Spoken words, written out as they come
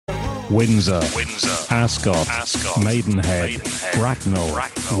Windsor, Ascot, Maidenhead, Bracknell,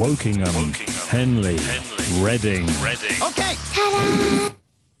 Wokingham, Henley, Reading. Okay. Ta-da!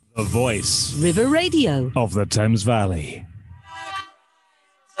 The voice. River Radio. Of the Thames Valley.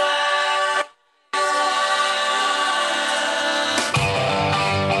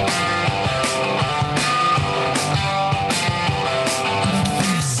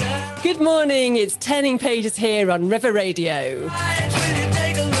 Good morning, it's Turning Pages here on River Radio.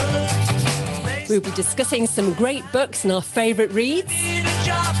 We'll be discussing some great books and our favourite reads.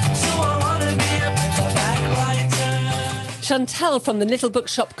 Chantal from the Little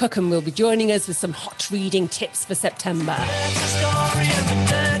Bookshop Cookham will be joining us with some hot reading tips for September.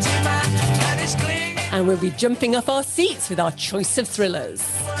 And we'll be jumping off our seats with our choice of thrillers.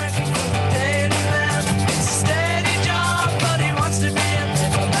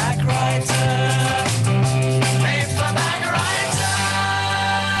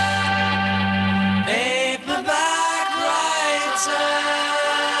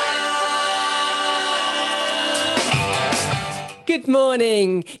 Good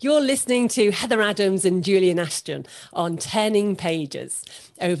morning. You're listening to Heather Adams and Julian Ashton on Turning Pages.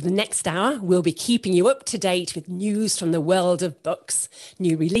 Over the next hour, we'll be keeping you up to date with news from the world of books,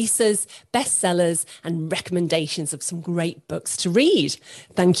 new releases, bestsellers, and recommendations of some great books to read.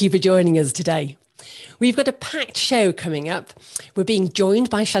 Thank you for joining us today. We've got a packed show coming up. We're being joined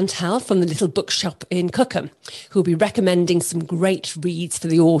by Chantal from the Little Bookshop in Cookham, who'll be recommending some great reads for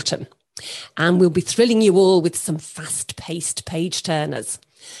the autumn. And we'll be thrilling you all with some fast-paced page-turners.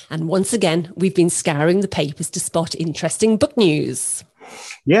 And once again, we've been scouring the papers to spot interesting book news.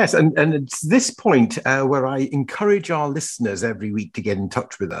 Yes, and it's this point where I encourage our listeners every week to get in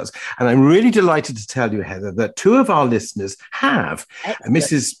touch with us. And I'm really delighted to tell you, Heather, that two of our listeners have.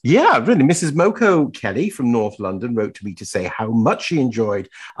 Mrs. Moko Kelly from North London wrote to me to say how much she enjoyed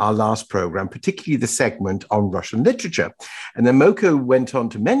our last programme, particularly the segment on Russian literature. And then Moko went on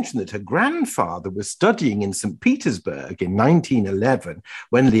to mention that her grandfather was studying in St. Petersburg in 1911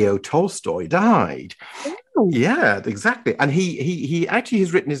 when Leo Tolstoy died. Yeah, exactly. And he actually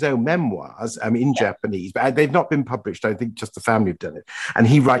has written his own memoirs in Japanese, but they've not been published. I think just the family have done it. And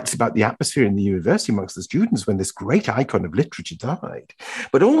he writes about the atmosphere in the university amongst the students when this great icon of literature died.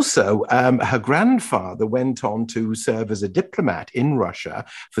 But also, her grandfather went on to serve as a diplomat in Russia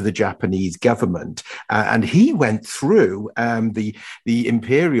for the Japanese government. And he went through the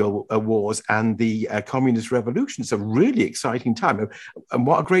imperial wars and the communist revolution. It's a really exciting time. And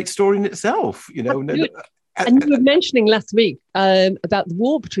what a great story in itself, you know. And you were mentioning last week about the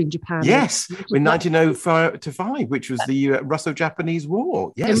war between Japan. Yes, in 1905, which was the Russo-Japanese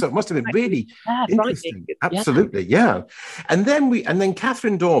War. Yes, so it must have been really interesting. Absolutely, yeah. And then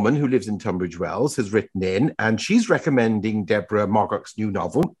Catherine Dorman, who lives in Tunbridge Wells, has written in, and she's recommending Deborah Moggach's new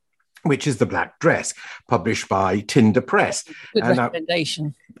novel, which is The Black Dress, published by Tinder Press. Good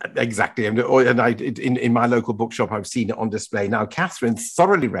recommendation. Exactly. And in my local bookshop, I've seen it on display. Now, Catherine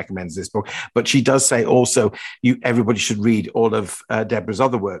thoroughly recommends this book, but she does say also everybody should read all of Deborah's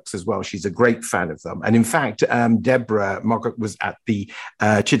other works as well. She's a great fan of them. And in fact, Deborah Moggach was at the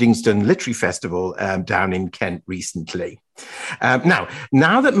Chiddingstone Literary Festival down in Kent recently. Now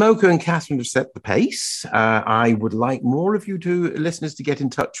that Moko and Catherine have set the pace, I would like more of you listeners to get in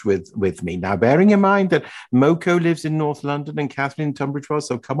touch with me. Now, bearing in mind that Moko lives in North London and Catherine in Tunbridge Wells,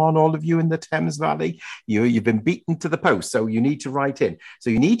 so come on, all of you in the Thames Valley, you've been beaten to the post, so you need to write in. So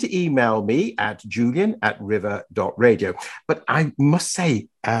you need to email me at julian@river.radio. But I must say,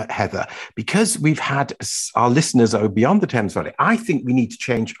 Heather, because we've had our listeners beyond the Thames Valley, I think we need to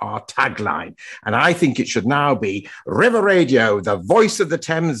change our tagline. And I think it should now be River Radio, the voice of the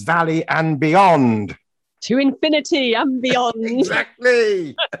Thames Valley and beyond. To infinity and beyond.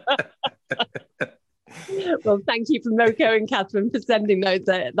 Exactly. Well, thank you for Moko and Catherine for sending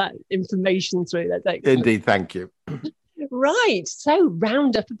that information through. That's excellent. Indeed, thank you. Right, so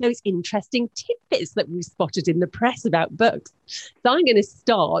round up of those interesting tidbits that we've spotted in the press about books. So I'm going to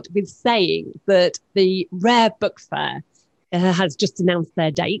start with saying that the Rare Book Fair has just announced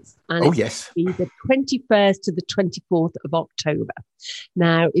their dates. And yes. It's the 21st to the 24th of October.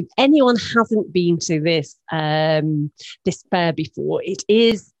 Now, if anyone hasn't been to this fair before, it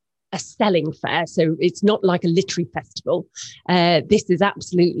is a selling fair. So it's not like a literary festival. This is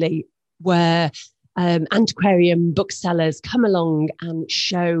absolutely where antiquarian booksellers come along and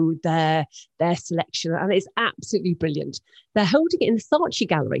show their selection, and it's absolutely brilliant. They're holding it in the Saatchi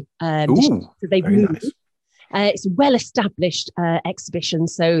Gallery. So they've moved. Nice. It's a well-established exhibition,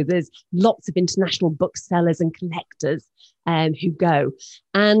 so there's lots of international booksellers and collectors who go.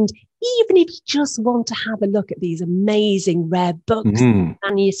 And even if you just want to have a look at these amazing rare books,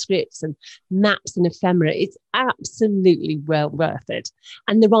 manuscripts and maps and ephemera, it's absolutely well worth it.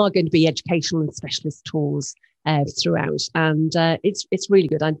 And there are going to be educational and specialist tours throughout. And it's really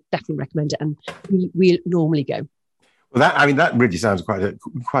good. I definitely recommend it. And we normally go. Well, that really sounds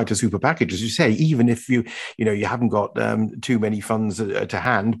quite a super package, as you say. Even if you haven't got too many funds to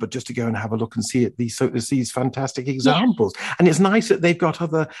hand, but just to go and have a look and see these fantastic examples. Yeah. And it's nice that they've got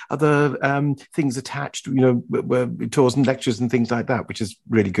other things attached, tours and lectures and things like that, which is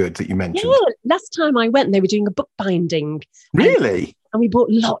really good that you mentioned. Yeah, last time I went, they were doing a book binding. Really? And we bought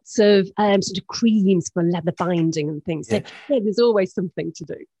lots of sort of creams for leather binding and things. So yeah, there's always something to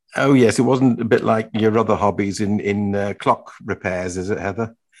do. Oh, yes. It wasn't a bit like your other hobbies in clock repairs, is it,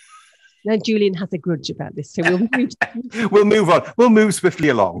 Heather? No, Julian has a grudge about this, so we'll move. We'll move on. We'll move swiftly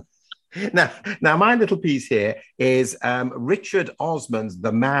along. Now, my little piece here is Richard Osman's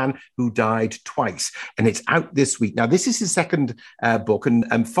The Man Who Died Twice, and it's out this week. Now, this is his second book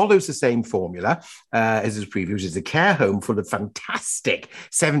and follows the same formula as his previous, which is a care home full of fantastic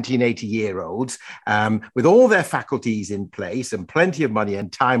 17, 80-year-olds with all their faculties in place and plenty of money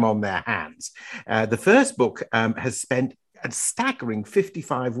and time on their hands. The first book has spent a staggering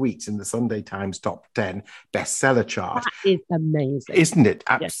 55 weeks in the Sunday Times top 10 bestseller chart. That is amazing. Isn't it?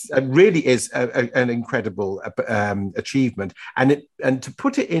 Yes. It really is an incredible achievement. And to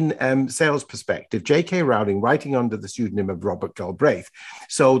put it in sales perspective, J.K. Rowling, writing under the pseudonym of Robert Galbraith,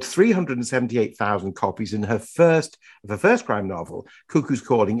 sold 378,000 copies in her first crime novel, Cuckoo's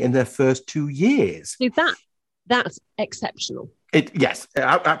Calling, in her first 2 years. So that's exceptional. Yes,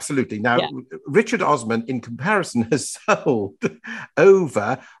 absolutely. Now, Richard Osman, in comparison, has sold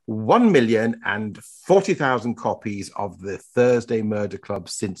over 1,040,000 copies of the Thursday Murder Club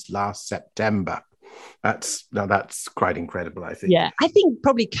since last September. That's quite incredible, I think. Yeah, I think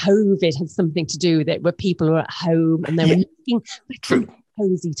probably COVID had something to do with it, where people were at home and they were looking for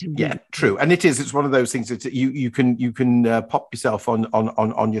cozy to read. Yeah, true. And it's one of those things that you can pop yourself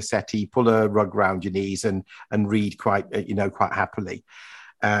on your settee, pull a rug around your knees and read quite happily.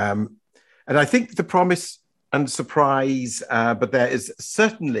 And I think the promise and surprise, but there is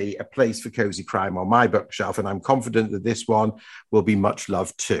certainly a place for cozy crime on my bookshelf, and I'm confident that this one will be much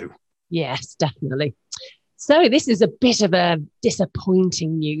loved too. Yes, definitely. So this is a bit of a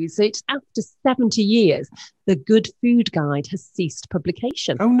disappointing news. It's after 70 years, the Good Food Guide has ceased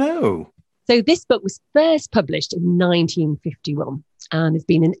publication. Oh, no. So this book was first published in 1951 and has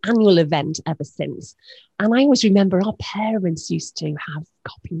been an annual event ever since. And I always remember our parents used to have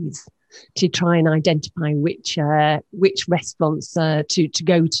copies to try and identify which restaurants to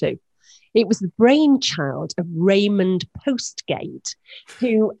go to. It was the brainchild of Raymond Postgate,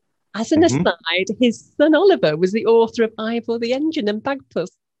 who, as an aside, his son Oliver was the author of Ivor the Engine and Bagpuss.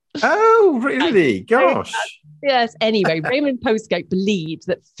 Oh, really? Gosh. Yes. Anyway, Raymond Postgate believed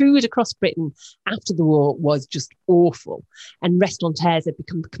that food across Britain after the war was just awful, and restaurateurs had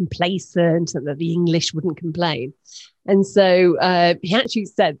become complacent and that the English wouldn't complain. And so he actually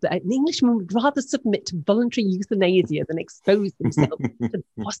said that an Englishman would rather submit to voluntary euthanasia than expose himself to the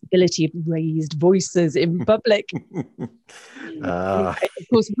possibility of raised voices in public. Of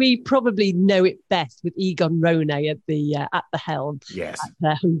course, we probably know it best with Egon Rone at the helm, yes,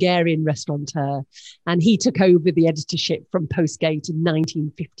 the Hungarian restaurateur, and he took over the editorship from Postgate in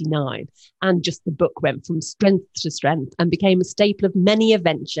 1959, and just the book went from strength to strength and became a staple of many a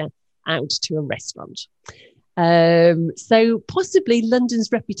venture out to a restaurant. So possibly London's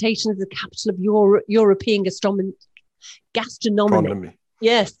reputation as the capital of European gastronomy.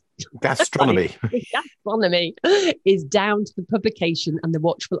 Yes. Gastronomy. Gastronomy is down to the publication and the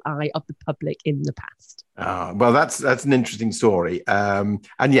watchful eye of the public in the past. Well, that's an interesting story. And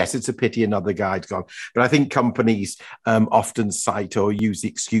yes, it's a pity another guide's gone. But I think companies often cite or use the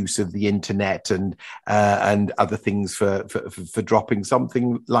excuse of the internet and other things for dropping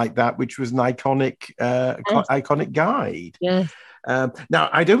something like that, which was an iconic guide. Yeah. Now,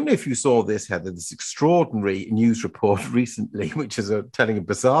 I don't know if you saw this, Heather, this extraordinary news report recently, which is telling a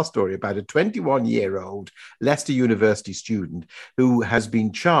bizarre story about a 21-year-old Leicester University student who has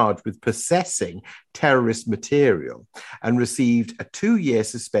been charged with possessing terrorist material and received a 2-year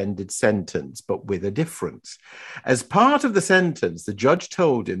suspended sentence, but with a difference. As part of the sentence, the judge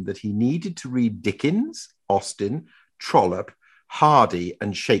told him that he needed to read Dickens, Austen, Trollope, Hardy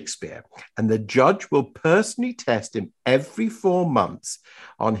and Shakespeare, and the judge will personally test him every 4 months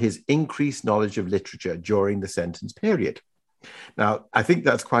on his increased knowledge of literature during the sentence period. Now, I think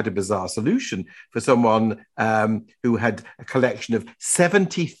that's quite a bizarre solution for someone who had a collection of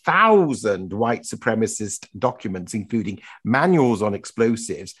 70,000 white supremacist documents, including manuals on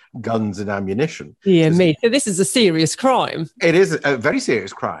explosives, guns and ammunition. So this is a serious crime. It is a very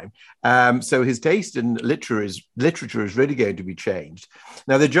serious crime. So his taste in literature is really going to be changed.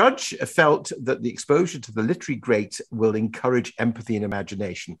 Now, the judge felt that the exposure to the literary greats will encourage empathy and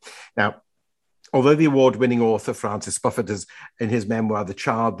imagination. Now, although the award-winning author Francis Spufford has, in his memoir, The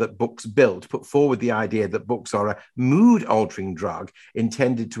Child That Books Built, put forward the idea that books are a mood-altering drug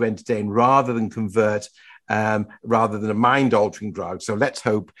intended to entertain rather than convert, rather than a mind-altering drug. So let's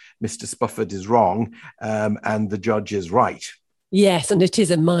hope Mr. Spufford is wrong and the judge is right. Yes, and it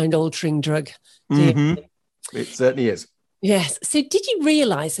is a mind-altering drug. Mm-hmm. It certainly is. Yes. So did you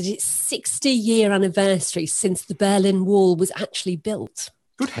realise that it's 60-year anniversary since the Berlin Wall was actually built?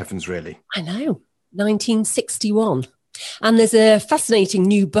 Good heavens, really? I know, 1961. And there's a fascinating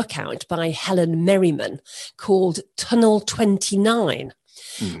new book out by Helen Merriman called Tunnel 29.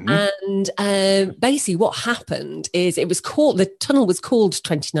 Mm-hmm. And basically what happened is the tunnel was called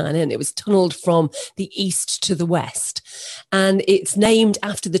 29 and it was tunneled from the east to the west. And it's named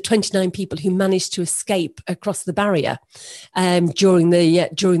after the 29 people who managed to escape across the barrier during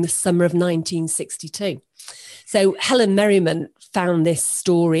the summer of 1962. So Helen Merriman found this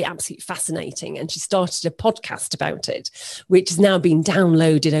story absolutely fascinating and she started a podcast about it, which has now been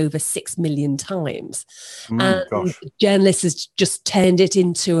downloaded over 6 million times. And the journalist has just turned it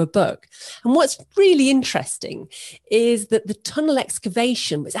into a book. And what's really interesting is that the tunnel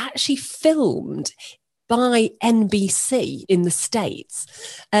excavation was actually filmed by NBC in the States.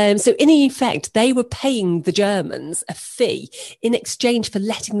 So in effect, they were paying the Germans a fee in exchange for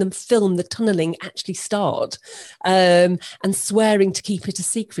letting them film the tunnelling actually start and swearing to keep it a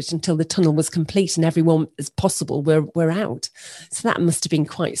secret until the tunnel was complete and everyone as possible were out. So that must have been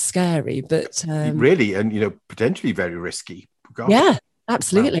quite scary. But really, and potentially very risky. Gosh. Yeah,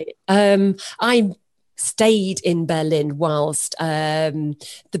 absolutely. Wow. I stayed in Berlin whilst the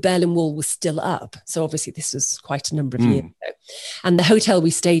Berlin Wall was still up. So obviously this was quite a number of years ago. And the hotel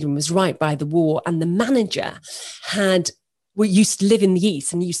we stayed in was right by the wall. And the manager we used to live in the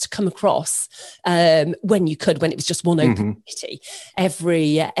east and used to come across when it was just one open city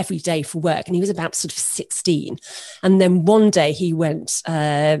every day for work. And he was about sort of 16. And then one day he went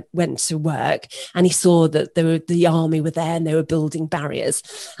to work and he saw that the army were there and they were building barriers.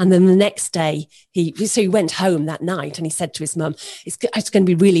 And then the next day he went home that night and he said to his mum, it's going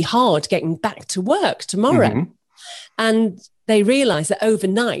to be really hard getting back to work tomorrow. Mm-hmm. And they realised that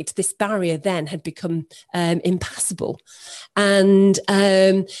overnight, this barrier then had become impassable. And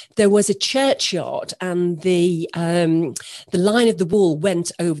there was a churchyard and the line of the wall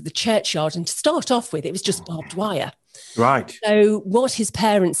went over the churchyard. And to start off with, it was just barbed wire. Right. So what his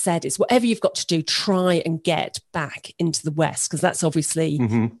parents said is, whatever you've got to do, try and get back into the West, because that's obviously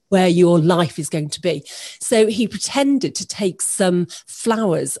where your life is going to be. So he pretended to take some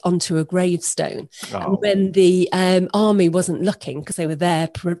flowers onto a gravestone. Oh. And when the army wasn't looking, because they were there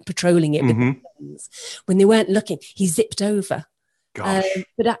patrolling it with their guns, when they weren't looking, he zipped over. But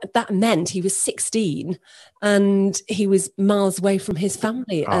that meant he was 16 and he was miles away from his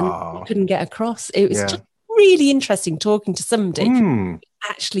family and he couldn't get across. It was just really interesting talking to somebody who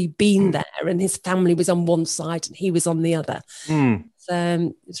actually been there and his family was on one side and he was on the other.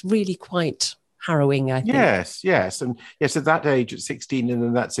 So it's really quite harrowing, I think. Yes. And yes, at that age, at 16, and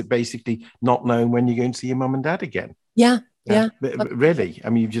then that's it, basically not knowing when you're going to see your mum and dad again. Yeah. Really? I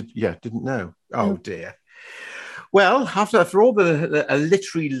mean, you just, didn't know. Oh, dear. Well, after all the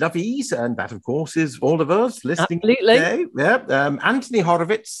literary lovies, and that, of course, is all of us listening today. Yeah. Anthony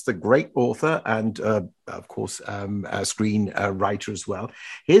Horowitz, the great author and, of course, a screenwriter as well.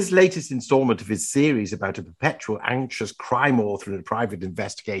 His latest installment of his series about a perpetual anxious crime author and a private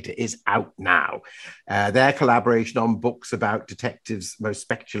investigator is out now. Their collaboration on books about detectives' most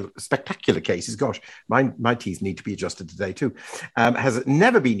spectacular cases, gosh, my teeth need to be adjusted today too, has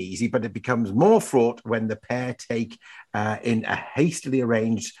never been easy, but it becomes more fraught when the pair take in a hastily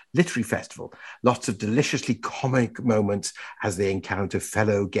arranged literary festival. Lots of deliciously comic moments as they encounter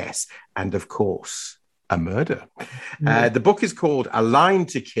fellow guests and, of course, a murder. The book is called A Line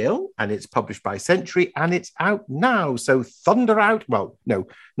to Kill, and it's published by Century, and it's out now. So thunder out. Well, no,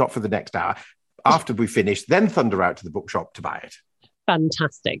 not for the next hour. After we finish, then thunder out to the bookshop to buy it.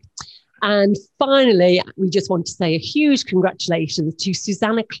 Fantastic. And finally, we just want to say a huge congratulations to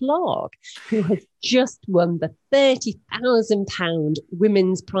Susanna Clarke, who has just won the £30,000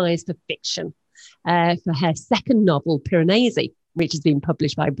 Women's Prize for Fiction for her second novel, Piranesi, which has been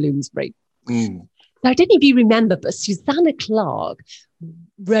published by Bloomsbury. I don't know if you remember, but Susanna Clarke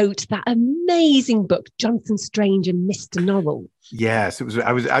wrote that amazing book, Jonathan Strange and Mr. Norrell. Yes, it was.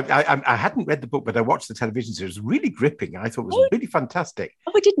 I hadn't read the book, but I watched the television series. It was really gripping. I thought it was really fantastic.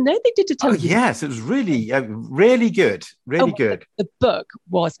 Oh, I didn't know they did a television. Oh, yes, it was really, really good. Really good. The book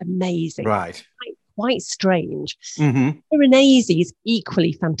was amazing. Right. Quite strange. Mm-hmm. Piranesi is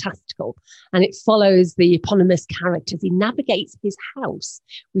equally fantastical, and it follows the eponymous character as he navigates his house,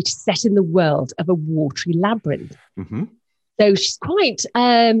 which is set in the world of a watery labyrinth. Mm-hmm. So she's quite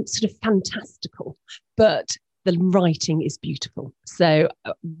sort of fantastical, but the writing is beautiful. So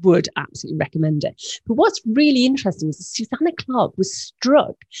I would absolutely recommend it. But what's really interesting is that Susanna Clarke was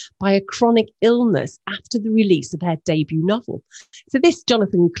struck by a chronic illness after the release of her debut novel. So this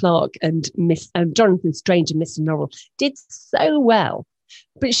Jonathan Strange and Mr. Norrell did so well,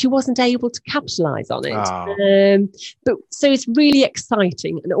 but she wasn't able to capitalise on it. Oh. But so it's really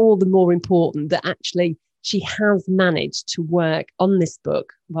exciting and all the more important that actually she has managed to work on this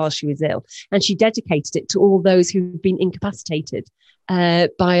book while she was ill, and she dedicated it to all those who've been incapacitated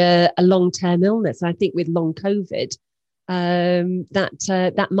by a long-term illness. I think with long COVID,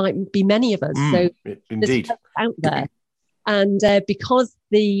 that might be many of us. So indeed, there's hope out there, and because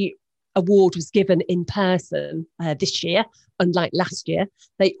the award was given in person this year, unlike last year,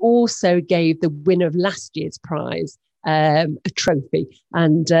 they also gave the winner of last year's prize a trophy,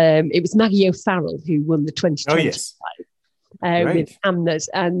 and it was Maggie O'Farrell who won the 2020 prize with Hamnet,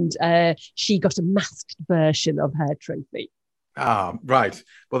 and she got a masked version of her trophy. Right.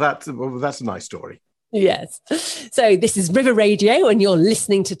 Well, that's a nice story. Yes. So this is River Radio, and you're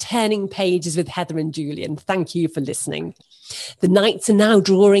listening to Turning Pages with Heather and Julian. Thank you for listening. The nights are now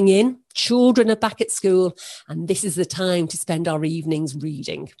drawing in. Children are back at school, and this is the time to spend our evenings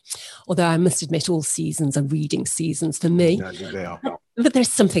reading. Although I must admit, all seasons are reading seasons for me. No, they are. But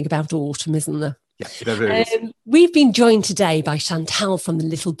there's something about autumn, isn't there? Yeah, there really is. We've been joined today by Chantal from the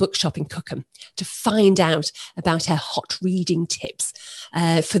Little Bookshop in Cookham to find out about her hot reading tips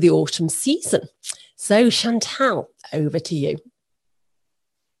for the autumn season. So, Chantal, over to you.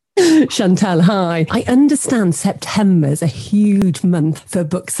 Chantal, hi. I understand September's a huge month for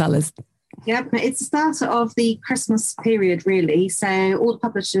booksellers. Yeah, it's the start of the Christmas period, really. So all the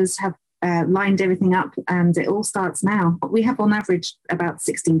publishers have lined everything up, and it all starts now. We have on average about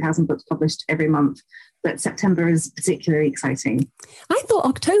 16,000 books published every month, but September is particularly exciting. I thought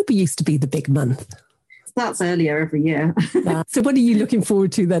October used to be the big month. It starts earlier every year. So what are you looking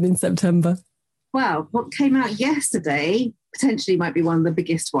forward to then in September? Well, what came out yesterday potentially might be one of the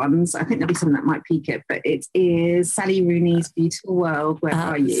biggest ones. I think there'll be something that might peak it, but it is Sally Rooney's Beautiful World, Where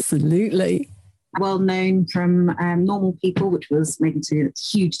Are You? Absolutely. Well known from Normal People, which was made into a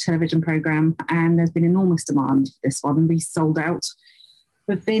huge television programme, and there's been enormous demand for this one. We sold out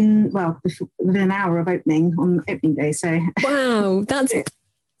within an hour of opening on opening day. So wow,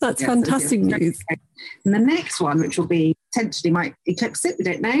 that's fantastic news. And the next one, which will be potentially might eclipse it, we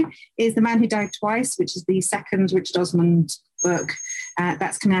don't know, is The Man Who Died Twice, which is the second Richard Osman book.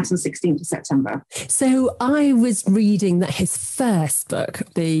 That's coming out on the 16th of September. So I was reading that his first book,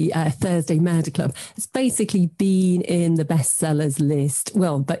 The Thursday Murder Club, has basically been in the bestsellers list,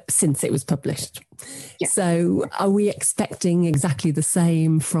 but since it was published. Yeah. So are we expecting exactly the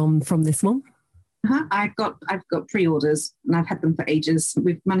same from this one? I've got pre-orders, and I've had them for ages.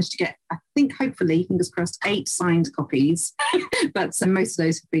 We've managed to get, I think, hopefully, fingers crossed, 8 signed copies, but most of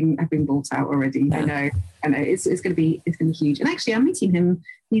those have been bought out already. Yeah. I know it's going to be huge. And actually, I'm meeting him.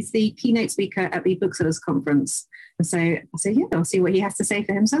 He's the keynote speaker at the Booksellers Conference, and so yeah, I'll see what he has to say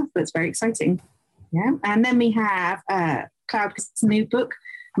for himself. But it's very exciting. Yeah, and then we have Cloud's new book,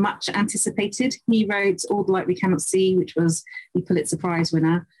 much anticipated. He wrote All the Light We Cannot See, which was the Pulitzer Prize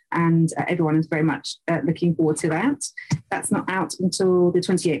winner. And everyone is very much looking forward to that. That's not out until the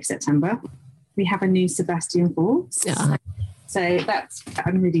 28th of September. We have a new Sebastian Faulks. Yeah. So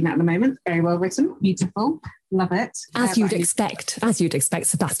I'm reading that at the moment. Very well written, beautiful, love it. As you'd expect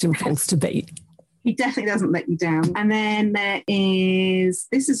Sebastian Faulks to be. He definitely doesn't let you down. And then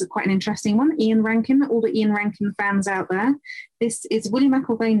this is quite an interesting one, Ian Rankin, all the Ian Rankin fans out there. This is William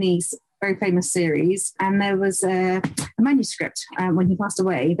McIlvaney's very famous series, and there was a manuscript when he passed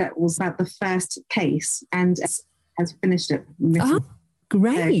away that was about the first case, and has finished it. Oh,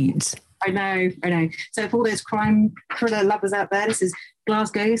 great. So, I know. So for all those crime thriller lovers out there, this is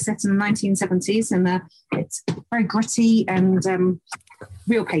Glasgow, set in the 1970s, and it's very gritty and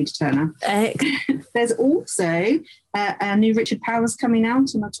real page turner. There's also a new Richard Powers coming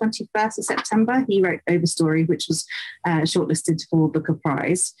out on the 21st of September. He wrote Overstory, which was shortlisted for Booker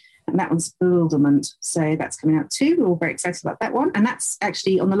Prize. and that one's Bewilderment. So that's coming out too. We're all very excited about that one. And that's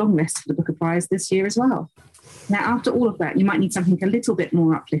actually on the long list for the Booker Prize this year as well. Now, after all of that, you might need something a little bit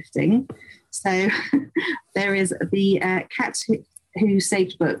more uplifting. So there is the Cat Who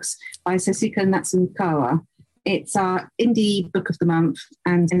Saved Books by Sasuke Natsukawa. It's our indie book of the month,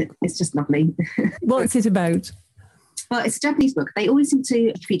 and it's just lovely. What's it about? Well, it's a Japanese book. They always seem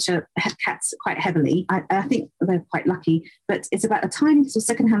to feature cats quite heavily. I think they're quite lucky, but it's about a tiny little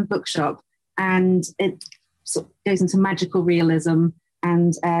secondhand bookshop, and it sort of goes into magical realism.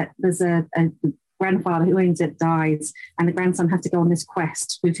 And there's a grandfather who owns it dies, and the grandson has to go on this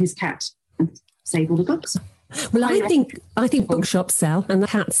quest with his cat and save all the books. Well, I think bookshops sell and the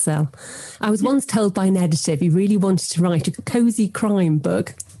cats sell. I was once told by an editor, if you really wanted to write a cosy crime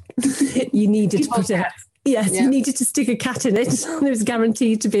book, you needed to put it. Yes, you needed to stick a cat in it. It was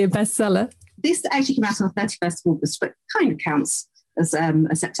guaranteed to be a bestseller. This actually came out on the 31st of August, but kind of counts as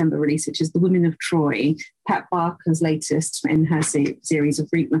a September release, which is The Women of Troy, Pat Barker's latest in her series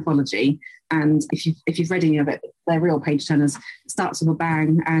of Greek mythology. And if you've read any of it, they're real page turners. Starts with a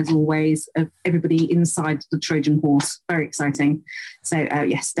bang, as always, of everybody inside the Trojan horse. Very exciting. So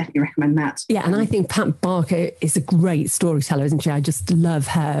yes, definitely recommend that. Yeah, and I think Pat Barker is a great storyteller, isn't she? I just love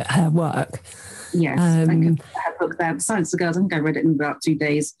her work. Yes, I had a book there, Silence of the Girls. I think I read it in about 2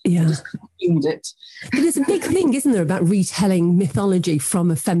 days. Yeah. I just consumed it. But there's a big thing, isn't there, about retelling mythology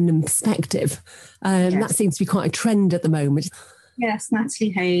from a feminine perspective. Yes. That seems to be quite a trend at the moment. Yes,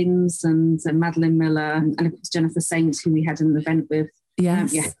 Natalie Haynes and Madeline Miller, and of course Jennifer Saint, who we had an event with.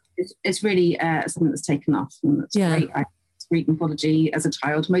 Yes. It's really something that's taken off, and that's great. I Greek mythology as a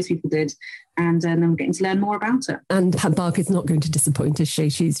child, most people did, and then we're getting to learn more about it. And Pat Barker's not going to disappoint, is she?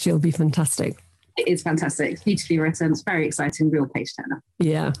 She'll be fantastic. It is fantastic. It's beautifully written. It's very exciting, real page turner.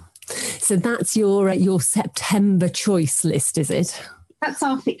 Yeah. So that's your September choice list, is it? That's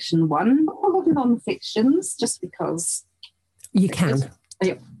our fiction one. A lot of non-fictions, just because. You can.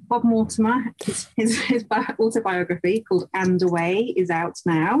 Bob Mortimer, his autobiography called And Away is out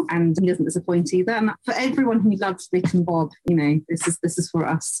now, and he doesn't disappoint either. And for everyone who loves Vic and Bob, this is for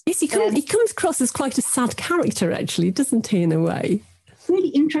us. Yes, he comes across as quite a sad character, actually, doesn't he, in a way? Really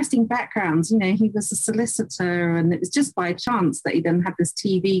interesting background. He was a solicitor, and it was just by chance that he then had this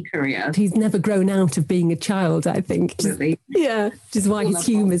TV career. He's never grown out of being a child, I think. Absolutely. Yeah, which is why his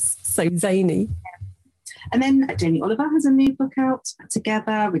humour's so zany. And then Jamie Oliver has a new book out,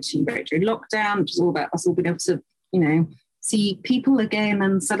 Together, which he wrote during lockdown, which is all about us all being able to, see people again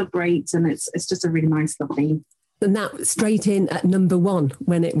and celebrate. And it's just a really nice, lovely. And that straight in at number 1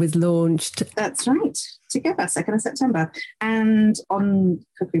 when it was launched. That's right. Together, 2nd of September. And on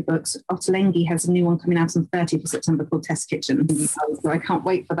Cookery Books, Ottolenghi has a new one coming out on 30th of September called Test Kitchen. So I can't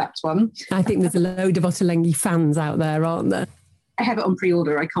wait for that one. I think there's a load of Ottolenghi fans out there, aren't there? I have it on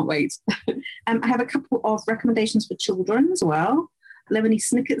pre-order. I can't wait. I have a couple of recommendations for children as well. Lemony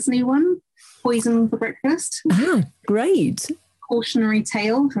Snicket's new one, Poison for Breakfast. Ah, great. Cautionary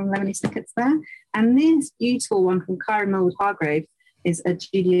Tale from Lemony Snicket's there. And this beautiful one from Kyra Millwood Hargrave is a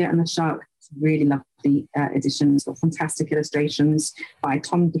Julia and the Shark. It's a really lovely edition. It's got fantastic illustrations by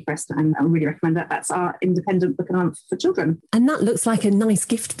Tom DeFresta, and I really recommend that. That's our independent book of the month for children. And that looks like a nice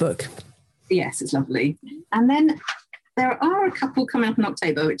gift book. Yes, it's lovely. And then there are a couple coming up in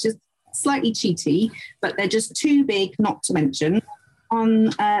October, which is slightly cheaty, but they're just too big not to mention. On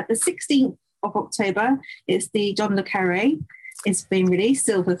the 16th of October, it's the John le Carré. It's been released,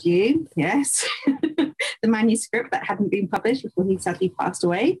 Silverview, yes. The manuscript that hadn't been published before he sadly passed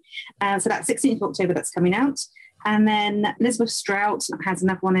away. So that's 16th of October, that's coming out. And then Elizabeth Strout has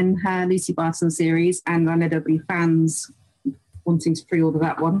another one in her Lucy Barton series, and I know there'll be fans wanting to pre-order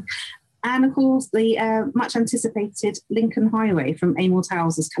that one. And of course, the much anticipated Lincoln Highway from Amor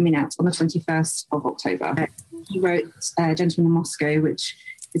Towles is coming out on the 21st of October. He wrote Gentleman in Moscow, which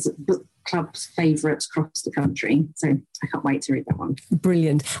is a book club's favourite across the country. So I can't wait to read that one.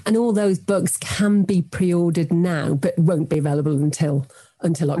 Brilliant. And all those books can be pre-ordered now, but won't be available until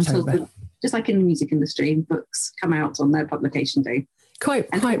October. Just like in the music industry, books come out on their publication day. Quite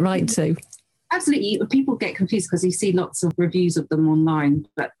right too. Absolutely. People get confused because you see lots of reviews of them online,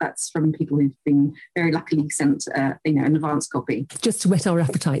 but that's from people who've been very luckily sent an advance copy. Just to whet our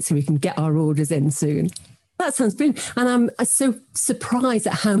appetite so we can get our orders in soon. That sounds brilliant. And I'm so surprised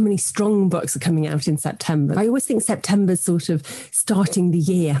at how many strong books are coming out in September. I always think September's sort of starting the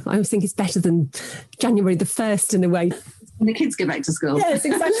year. I always think it's better than January the 1st in a way. when the kids go back to school. Yes,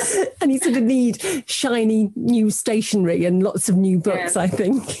 exactly. And you sort of need shiny new stationery and lots of new books, I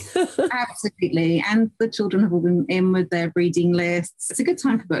think. Absolutely. And the children have all been in with their reading lists. It's a good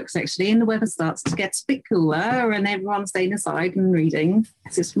time for books, actually. And the weather starts to get a bit cooler and everyone's staying inside and reading.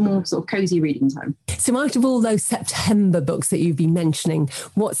 So it's more sort of cozy reading time. So out of all those September books that you've been mentioning,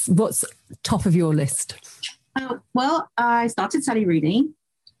 what's top of your list? Well, I started Sally Rooney.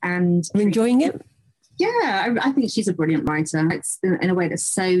 And you're enjoying it? Yeah, I think she's a brilliant writer. It's in a way that's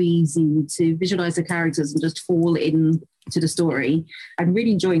so easy to visualize the characters and just fall into the story. I'm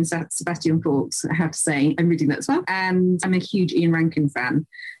really enjoying Sebastian Faulks, I have to say. I'm reading that as well. And I'm a huge Ian Rankin fan.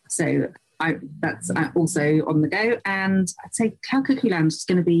 So that's also on the go. And I'd say Cloud Cuckoo Land is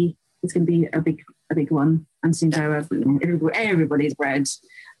going to be a big one. And Cinderella, everybody's read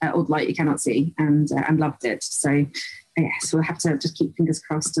All the Light You Cannot See and loved it. So yes, we'll have to just keep fingers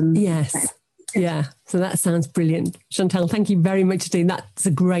crossed. And yes. Yeah, so that sounds brilliant. Chantal, thank you very much indeed. That's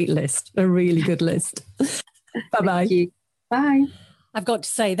a great list, a really good list. Bye-bye. Thank you. Bye. I've got to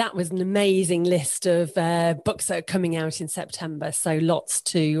say that was an amazing list of books that are coming out in September. So lots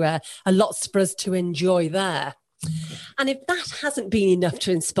for us to enjoy there. And if that hasn't been enough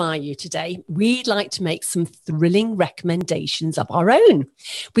to inspire you today, we'd like to make some thrilling recommendations of our own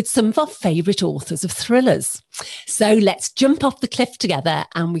with some of our favourite authors of thrillers. So let's jump off the cliff together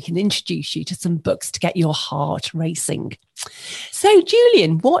and we can introduce you to some books to get your heart racing. So,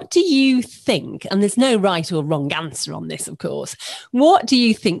 Julian, what do you think? And there's no right or wrong answer on this, of course. What do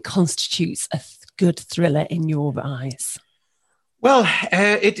you think constitutes a good thriller in your eyes? Well,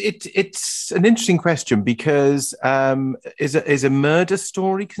 it's an interesting question because is a murder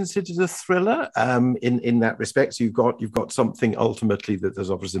story considered a thriller in that respect? So you've got something ultimately that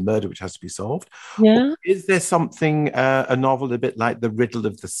there's obviously a murder which has to be solved. Yeah. Or is there something a novel a bit like The Riddle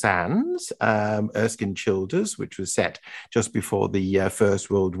of the Sands, Erskine Childers, which was set just before the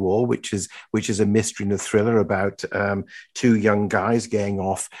First World War, which is a mystery and a thriller about two young guys going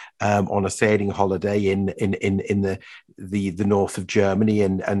off on a sailing holiday in the north of Germany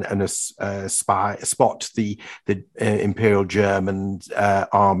and spot the Imperial German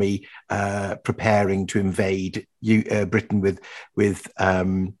army preparing to invade Britain with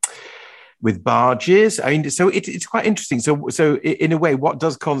barges. I mean, so it's quite interesting. So in a way, what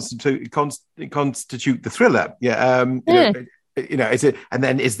does constitute the thriller? Is it, and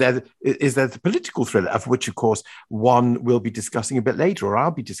then is there the political thriller, of which, of course, one we'll be discussing a bit later, or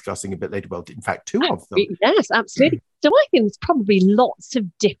I'll be discussing a bit later. Well, in fact, two of them. Yes, absolutely. So I think there's probably lots of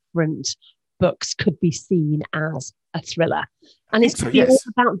different books could be seen as a thriller. And it's all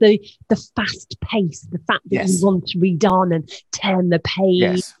about the fast pace, the fact that you want to read on and turn the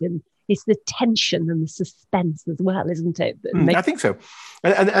page, and it's the tension and the suspense as well, isn't it? I think so,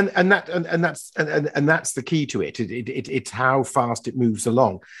 and that's the key to it. It's how fast it moves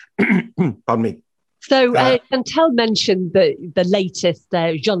along. Pardon me. So Chantal mentioned the latest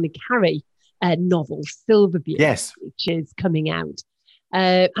Jean le Carré novel, Silverview, which is coming out.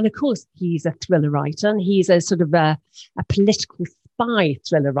 And of course, he's a thriller writer, and he's a sort of a political spy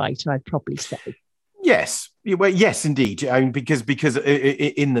thriller writer, I'd probably say. Yes. Well, yes, indeed. I mean, because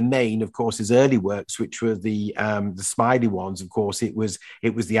in the main, of course, his early works, which were the Smiley ones, of course, it was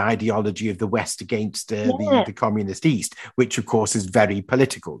the ideology of the West against the communist East, which, of course, is very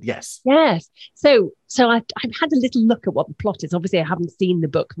political. Yes. Yes. So I've had a little look at what the plot is. Obviously, I haven't seen the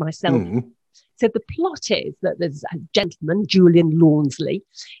book myself. So the plot is that there's a gentleman, Julian Lawnsley.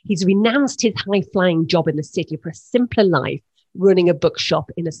 He's renounced his high-flying job in the city for a simpler life, running a bookshop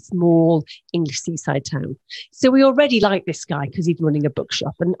in a small English seaside town. So we already like this guy because he's running a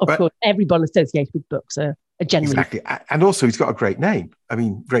bookshop. And of course, everyone associated with books are generally... Exactly. And also he's got a great name. I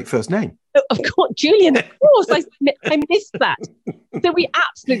mean, great first name. Oh, of course, Julian, of course. I missed that. So we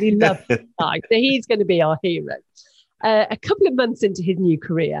absolutely love this guy. So he's going to be our hero. A couple of months into his new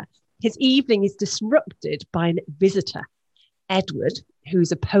career, his evening is disrupted by a visitor, Edward,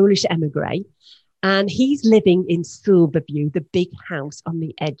 who's a Polish emigre. And he's living in Silverview, the big house on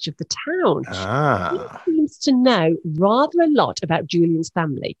the edge of the town. He seems to know rather a lot about Julian's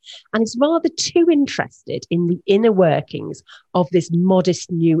family and is rather too interested in the inner workings of this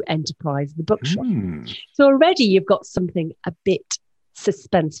modest new enterprise, the bookshop. So already you've got something a bit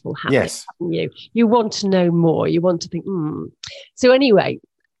suspenseful happening, haven't you? You want to know more. You want to think, So anyway,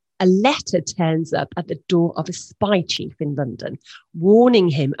 a letter turns up at the door of a spy chief in London, warning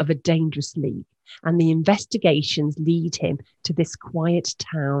him of a dangerous league. And the investigations lead him to this quiet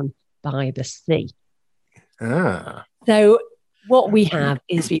town by the sea. So what we have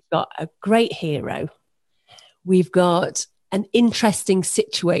is we've got a great hero. We've got an interesting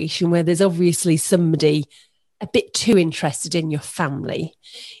situation where there's obviously somebody a bit too interested in your family.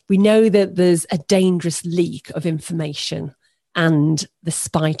 We know that there's a dangerous leak of information and the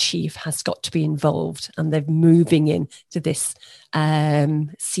spy chief has got to be involved, and they're moving into this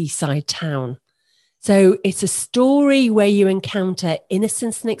seaside town. So it's a story where you encounter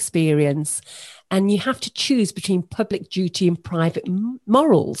innocence and experience, and you have to choose between public duty and private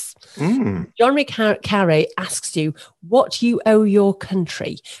morals. John le Carré asks you what you owe your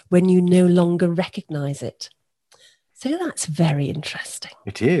country when you no longer recognise it. So that's very interesting.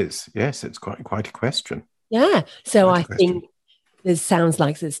 It is. Yes, it's quite a question. Yeah. So I think there sounds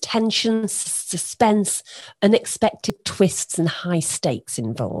like there's tension, suspense, unexpected twists and high stakes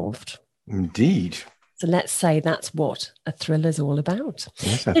involved. Indeed. So let's say that's what a thriller's all about.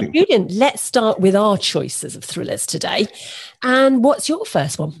 Yes, so Julian, let's start with our choices of thrillers today. And what's your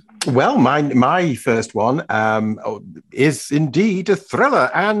first one? Well, my first one is indeed a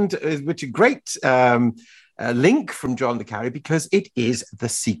thriller, and which a great link from John le Carré, because it is The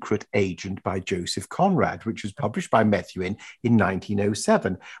Secret Agent by Joseph Conrad, which was published by Methuen in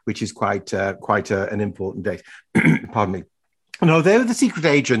 1907, which is quite an important date. Pardon me. And although The Secret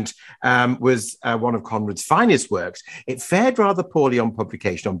Agent was one of Conrad's finest works, it fared rather poorly on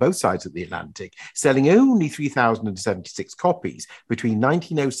publication on both sides of the Atlantic, selling only 3,076 copies between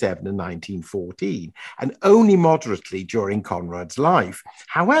 1907 and 1914, and only moderately during Conrad's life.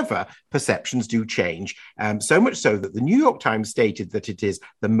 However, perceptions do change, so much so that the New York Times stated that it is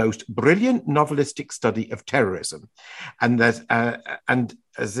the most brilliant novelistic study of terrorism, and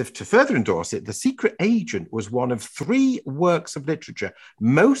as if to further endorse it, The Secret Agent was one of 3 works of literature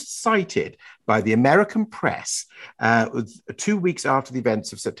most cited by the American press 2 weeks after the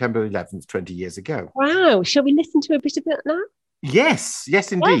events of September 11th, 20 years ago. Wow. Shall we listen to a bit of it now? Yes,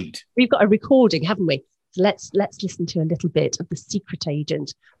 indeed. Yeah. We've got a recording, haven't we? So let's listen to a little bit of The Secret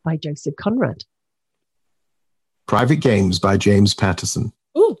Agent by Joseph Conrad. Private Games by James Patterson.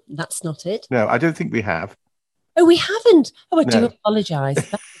 Oh, that's not it. No, I don't think we have. Oh, we haven't. Oh, I do apologise.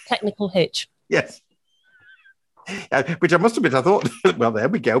 That's a technical hitch. Yes. Which I must admit, I thought, well, there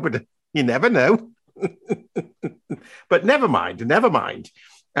we go, but you never know. But never mind.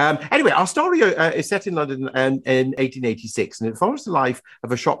 Anyway, our story is set in London in 1886, and it follows the life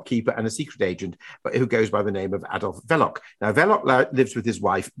of a shopkeeper and a secret agent who goes by the name of Adolf Velock. Now, Velock lives with his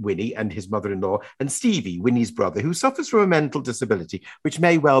wife, Winnie, and his mother-in-law, and Stevie, Winnie's brother, who suffers from a mental disability, which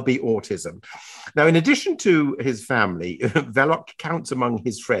may well be autism. Now, in addition to his family, Velock counts among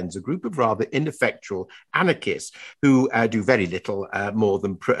his friends a group of rather ineffectual anarchists who do very little more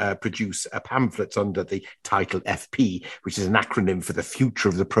than produce pamphlets under the title FP, which is an acronym for the future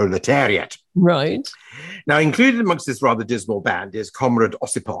of the proletariat. Right. Now, included amongst this rather dismal band is Comrade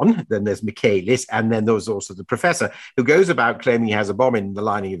Ossipon, then there's Michaelis, and then there's also the professor, who goes about claiming he has a bomb in the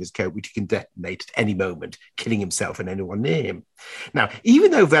lining of his coat, which he can detonate at any moment, killing himself and anyone near him. Now, even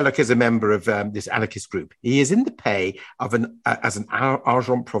though Velock is a member of this anarchist group, he is in the pay of as an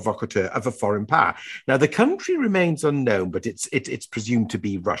agent provocateur of a foreign power. Now, the country remains unknown, but it's presumed to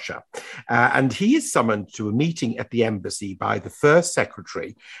be Russia. And he is summoned to a meeting at the embassy by the first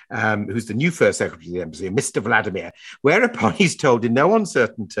secretary, who's the new first secretary of the embassy, Mr. Vladimir, whereupon he's told in no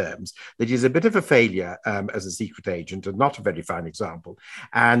uncertain terms that he's a bit of a failure as a secret agent and not a very fine example.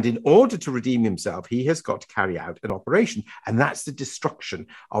 And in order to redeem himself, he has got to carry out an operation, and that's the destruction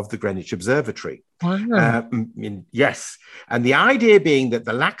of the Greenwich Observatory. Wow. Yes. And the idea being that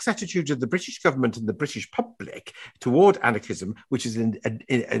the lax attitudes of the British government and the British public toward anarchism, which is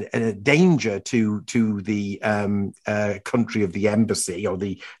a danger to the country of the embassy or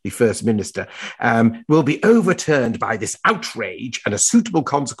the first minister, will be overturned by this outrage, and suitable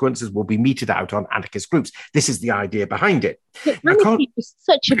consequences will be meted out on anarchist groups. This is the idea behind it. Anarchy was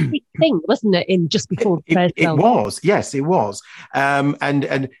such a big thing, wasn't it? In just before the first it was, yes, it was, and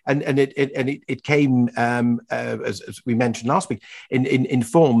it came as we mentioned last week in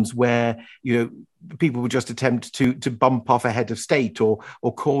forms where people would just attempt to bump off a head of state or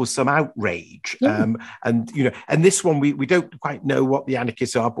cause some outrage. Yeah. And this one, we don't quite know what the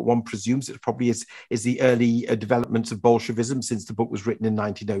anarchists are, but one presumes it probably is the early developments of Bolshevism, since the book was written in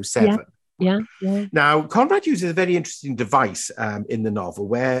 1907. Yeah. Now, Conrad uses a very interesting device in the novel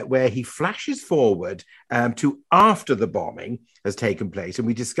where he flashes forward to after the bombing has taken place, and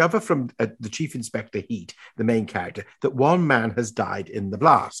we discover from the Chief Inspector Heat, the main character, that one man has died in the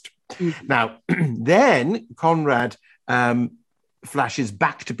blast. Mm-hmm. Now, then Conrad flashes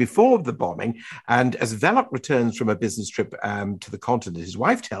back to before the bombing, and as Velock returns from a business trip to the continent, his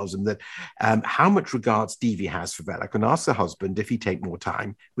wife tells him that how much regard Stevie has for Velock, and asks her husband if he'd take more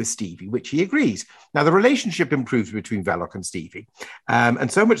time with Stevie, which he agrees. Now, the relationship improves between Velock and Stevie,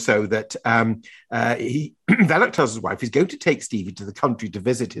 and so much so that Veloc tells his wife he's going to take Stevie to the country to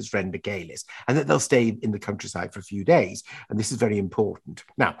visit his friend Michaelis, and that they'll stay in the countryside for a few days. And this is very important.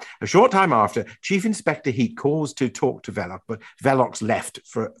 Now, a short time after, Chief Inspector Heat calls to talk to Veloc, but Veloc's left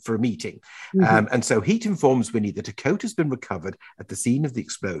for a meeting. And so Heat informs Winnie that a coat has been recovered at the scene of the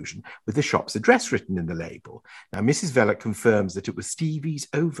explosion with the shop's address written in the label. Now, Mrs. Veloc confirms that it was Stevie's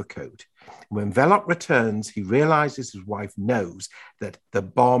overcoat. When Veloc returns, he realizes his wife knows that the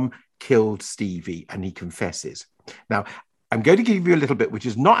bomb killed Stevie, and he confesses. Now, I'm going to give you a little bit, which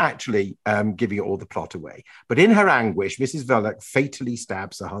is not actually giving all the plot away, but in her anguish, Mrs. Veloc fatally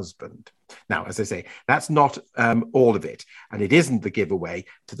stabs her husband. Now, as I say, that's not all of it, and it isn't the giveaway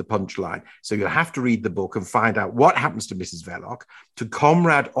to the punchline. So you'll have to read the book and find out what happens to Mrs. Veloc, to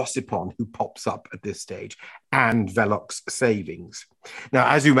Comrade Ossipon, who pops up at this stage, and Veloc's savings. Now,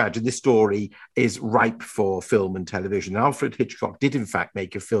 as you imagine, this story is ripe for film and television. Alfred Hitchcock did, in fact,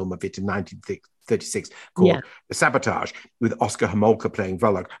 make a film of it in 1936 called Sabotage, with Oscar Homolka playing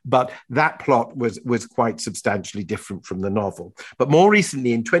Veloc. But that plot was quite substantially different from the novel. But more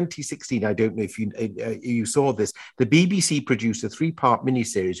recently, in 2016, I don't know if you saw this, the BBC produced a 3-part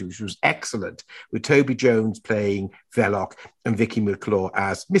miniseries, which was excellent, with Toby Jones playing Veloc and Vicky McClure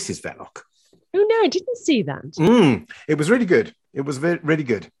as Mrs. Veloc. Oh no, I didn't see that. It was really good. It was really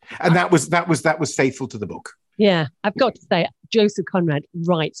good, and that was faithful to the book. Yeah, I've got to say, Joseph Conrad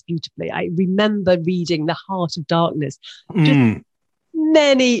writes beautifully. I remember reading The Heart of Darkness just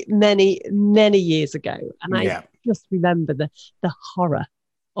many years ago, and I just remember the horror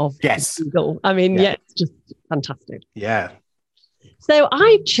of Google. I mean, it's just fantastic. Yeah. So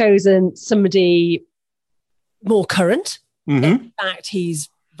I've chosen somebody more current. In fact, he's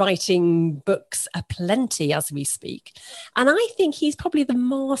writing books aplenty as we speak. And I think he's probably the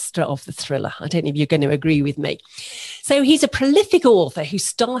master of the thriller. I don't know if you're going to agree with me. So he's a prolific author who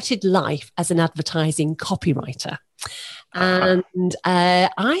started life as an advertising copywriter. And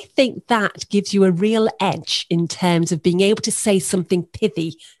I think that gives you a real edge in terms of being able to say something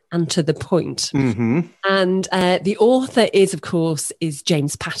pithy and to the point. And the author is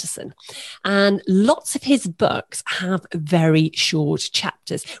James Patterson. And lots of his books have very short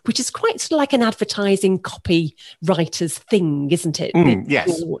chapters, which is quite sort of like an advertising copywriter's thing, isn't it?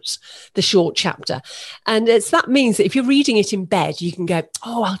 The short chapter. And so that means that if you're reading it in bed, you can go,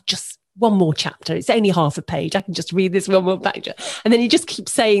 I'll just one more chapter. It's only half a page. I can just read this one more page. And then you just keep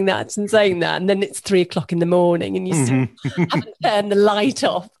saying that. And then it's 3:00 in the morning and you still haven't turned the light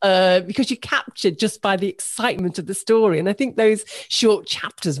off because you're captured just by the excitement of the story. And I think those short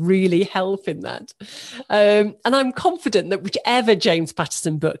chapters really help in that. And I'm confident that whichever James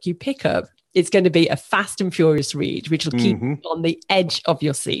Patterson book you pick up, it's going to be a fast and furious read, which will keep you on the edge of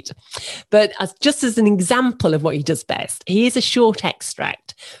your seat. But just as an example of what he does best, here's a short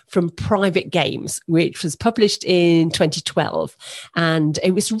extract from Private Games, which was published in 2012. And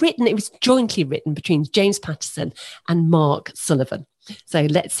it was jointly written between James Patterson and Mark Sullivan. So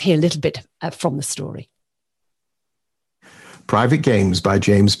let's hear a little bit from the story. Private Games by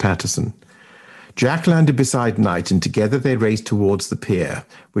James Patterson. Jack landed beside Knight, and together they raced towards the pier,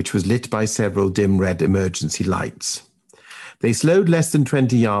 which was lit by several dim red emergency lights. They slowed less than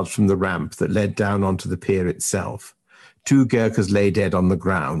 20 yards from the ramp that led down onto the pier itself. 2 Gurkhas lay dead on the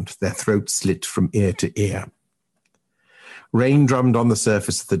ground, their throats slit from ear to ear. Rain drummed on the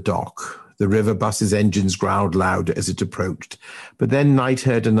surface of the dock. The river bus's engines growled louder as it approached, but then Knight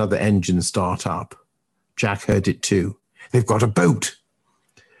heard another engine start up. Jack heard it too. "They've got a boat!"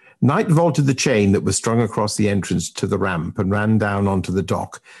 Knight vaulted the chain that was strung across the entrance to the ramp and ran down onto the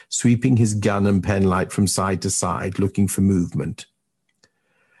dock, sweeping his gun and penlight from side to side, looking for movement.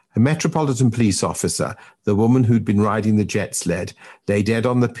 A Metropolitan Police officer, the woman who'd been riding the jet sled, lay dead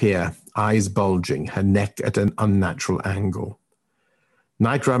on the pier, eyes bulging, her neck at an unnatural angle.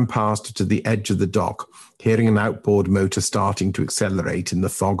 Knight ran past her to the edge of the dock, hearing an outboard motor starting to accelerate in the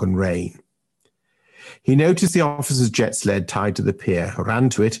fog and rain. He noticed the officer's jet sled tied to the pier, ran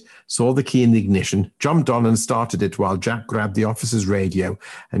to it, saw the key in the ignition, jumped on and started it while Jack grabbed the officer's radio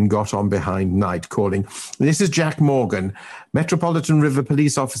and got on behind Knight, calling, "This is Jack Morgan, Metropolitan River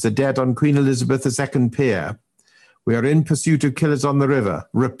Police officer dead on Queen Elizabeth II Pier. We are in pursuit of killers on the river.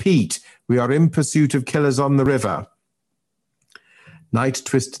 Repeat, we are in pursuit of killers on the river." Knight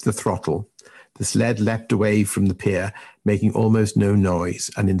twisted the throttle. The sled leapt away from the pier, making almost no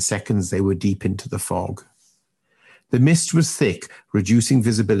noise, and in seconds they were deep into the fog. The mist was thick, reducing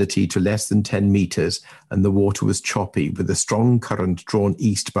visibility to less than 10 meters, and the water was choppy, with a strong current drawn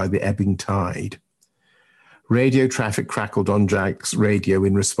east by the ebbing tide. Radio traffic crackled on Jack's radio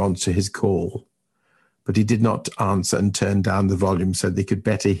in response to his call. but he did not answer and turned down the volume so they could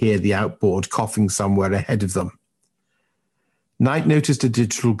better hear the outboard coughing somewhere ahead of them. Knight noticed a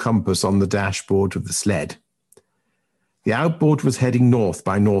digital compass on the dashboard of the sled. The outboard was heading north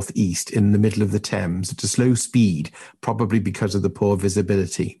by northeast in the middle of the Thames at a slow speed, probably because of the poor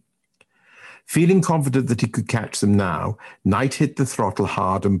visibility. Feeling confident that he could catch them now, Knight hit the throttle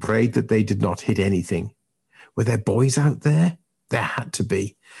hard and prayed that they did not hit anything. Were there boys out there? There had to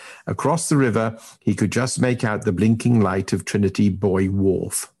be. Across the river, he could just make out the blinking light of Trinity Buoy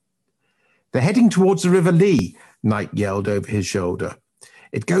Wharf. "They're heading towards the River Lee," Knight yelled over his shoulder.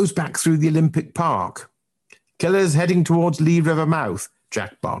 "It goes back through the Olympic Park." "Killers heading towards Lee River mouth,"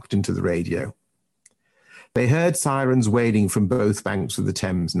 Jack barked into the radio. They heard sirens wailing from both banks of the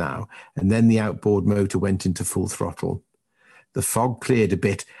Thames now, and then the outboard motor went into full throttle. The fog cleared a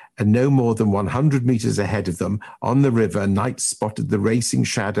bit, and no more than 100 metres ahead of them, on the river, Knight spotted the racing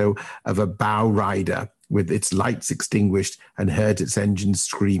shadow of a bow rider with its lights extinguished and heard its engines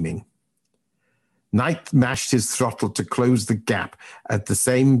screaming. Knight mashed his throttle to close the gap. At the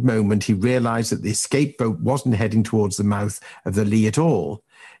same moment, he realised that the escape boat wasn't heading towards the mouth of the Lee at all.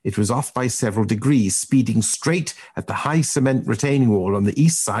 It was off by several degrees, speeding straight at the high cement retaining wall on the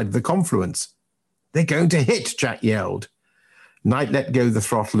east side of the confluence. "They're going to hit," Jack yelled. Knight let go the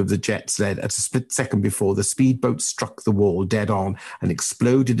throttle of the jet sled at a split second before the speedboat struck the wall dead on and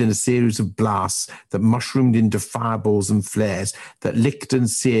exploded in a series of blasts that mushroomed into fireballs and flares that licked and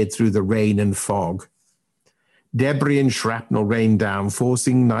seared through the rain and fog. Debris and shrapnel rained down,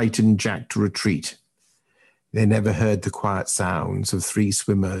 forcing Knight and Jack to retreat. They never heard the quiet sounds of three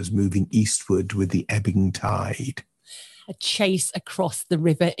swimmers moving eastward with the ebbing tide. A chase across the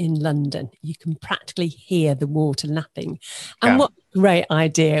river in London. You can practically hear the water lapping. And what a great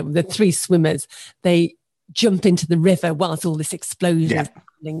idea. The three swimmers, they jump into the river whilst all this explosion is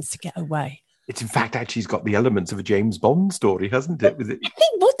happening to get away. It's in fact actually got the elements of a James Bond story, hasn't it? I think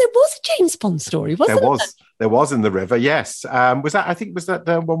there was a James Bond story, wasn't there? There was in the river, yes. Was that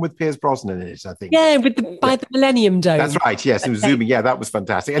the one with Pierce Brosnan in it, I think? Yeah, by the Millennium Dome. That's right, yes. It was zooming. Yeah, that was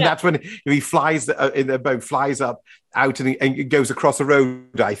fantastic. And that's when he flies in the boat, flies up out and goes across a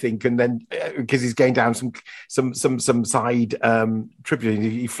road, I think, and then because he's going down some side tributary,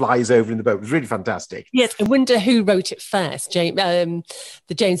 he flies over in the boat. It was really fantastic. Yes, I wonder who wrote it first, the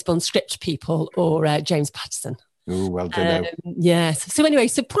James Bond script people or James Patterson. Oh, well done. Yes. So anyway,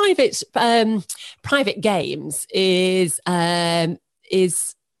 so private games is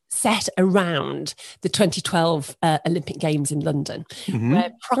set around the 2012 Olympic Games in London,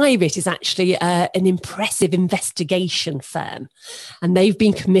 where Private is actually an impressive investigation firm, and they've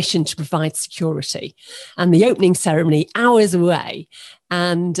been commissioned to provide security. And the opening ceremony, hours away,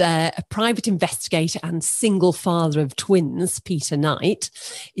 and a private investigator and single father of twins, Peter Knight,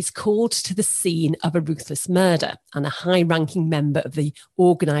 is called to the scene of a ruthless murder, and a high-ranking member of the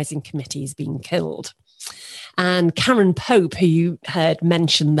organising committee is being killed. And Karen Pope, who you heard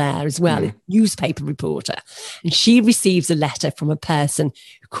mentioned there as well, is a newspaper reporter. And she receives a letter from a person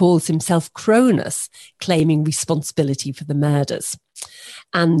who calls himself Cronus, claiming responsibility for the murders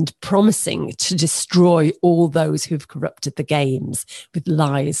and promising to destroy all those who have corrupted the games with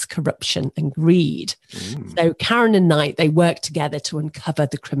lies, corruption and greed. So Karen and Knight, they work together to uncover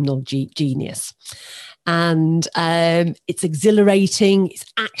the criminal genius. And it's exhilarating, it's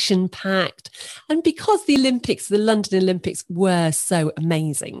action-packed. And because the London Olympics were so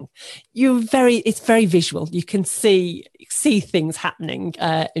amazing, it's very visual. You can see things happening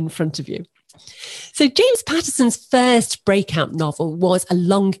in front of you. So James Patterson's first breakout novel was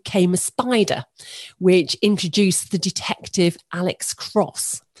Along Came a Spider, which introduced the detective Alex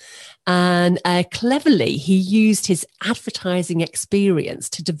Cross. And cleverly, he used his advertising experience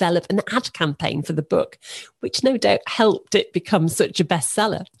to develop an ad campaign for the book, which no doubt helped it become such a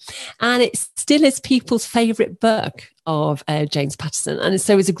bestseller. And it still is people's favourite book of James Patterson. And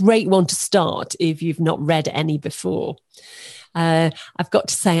so it's a great one to start if you've not read any before. I've got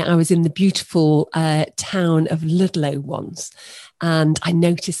to say, I was in the beautiful town of Ludlow once, and I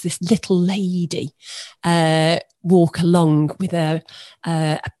noticed this little lady walk along with a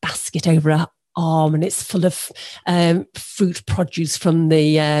basket over her arm, and it's full of fruit produce from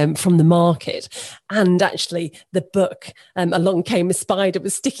the market. And actually, the book Along Came a Spider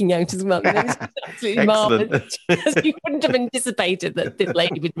was sticking out as well. And it was absolutely marvelous. You couldn't have anticipated that this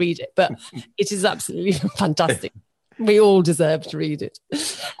lady would read it, but it is absolutely fantastic. We all deserve to read it.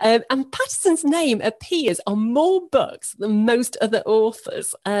 And Patterson's name appears on more books than most other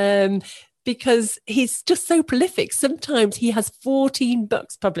authors because he's just so prolific. Sometimes he has 14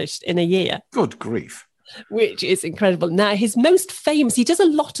 books published in a year. Good grief. which is incredible. Now, his most famous, he does a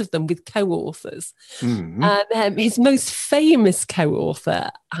lot of them with co-authors. And his most famous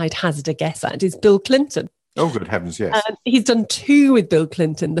co-author, I'd hazard a guess at, is Bill Clinton. Oh, good heavens, yes. He's done 2 with Bill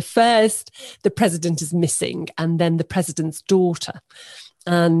Clinton. The first, The President is Missing, and then The President's Daughter.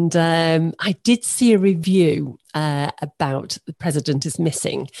 And I did see a review about The President is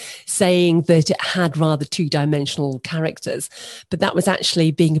Missing, saying that it had rather 2-dimensional characters, but that was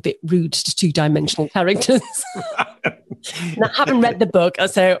actually being a bit rude to 2-dimensional characters. And I haven't read the book,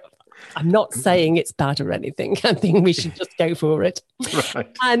 so I'm not saying it's bad or anything. I think we should just go for it. Right.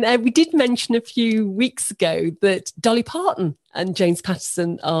 And we did mention a few weeks ago that Dolly Parton and James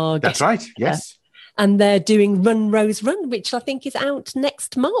Patterson are That's right, yes. And they're doing Run, Rose, Run, which I think is out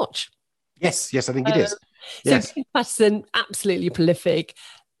next March. Yes, I think it is. Yes. So James Patterson, absolutely prolific,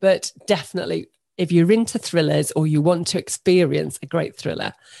 but definitely if you're into thrillers or you want to experience a great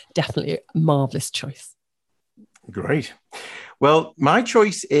thriller, definitely a marvellous choice. Great. Well, my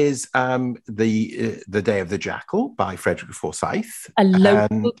choice is the Day of the Jackal by Frederick Forsyth. A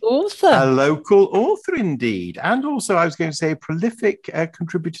local author. A local author, indeed. And also, I was going to say, a prolific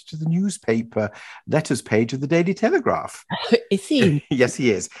contributor to the newspaper letters page of the Daily Telegraph. Is he? Yes,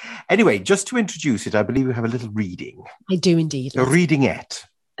 he is. Anyway, just to introduce it, I believe we have a little reading. I do indeed. A reading-ette.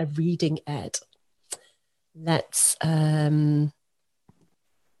 A reading-ette. Let's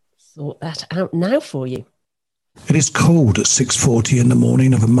sort that out now for you. It is cold at 6:40 in the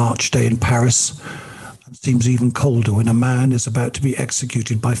morning of a March day in Paris, and seems even colder when a man is about to be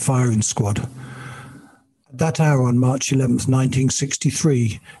executed by firing squad. At that hour on March 11th,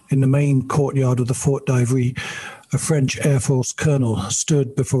 1963, in the main courtyard of the Fort d'Ivry, a French Air Force colonel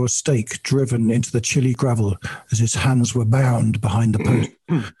stood before a stake driven into the chilly gravel as his hands were bound behind the post,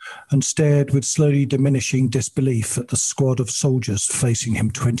 and stared with slowly diminishing disbelief at the squad of soldiers facing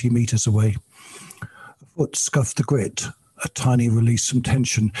him 20 meters away. Foot scuffed the grit, a tiny release from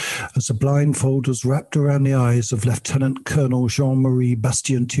tension, as the blindfold was wrapped around the eyes of Lieutenant Colonel Jean-Marie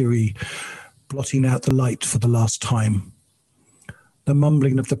Bastien-Thierry, blotting out the light for the last time. The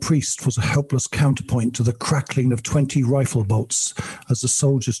mumbling of the priest was a helpless counterpoint to the crackling of 20 rifle bolts as the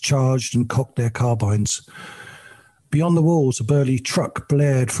soldiers charged and cocked their carbines. Beyond the walls, a burly truck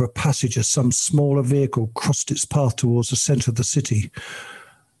blared for a passage as some smaller vehicle crossed its path towards the centre of the city.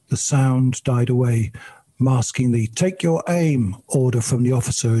 The sound died away, masking the "take your aim" order from the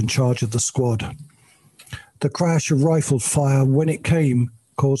officer in charge of the squad. The crash of rifle fire, when it came,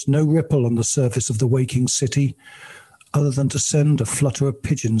 caused no ripple on the surface of the waking city, other than to send a flutter of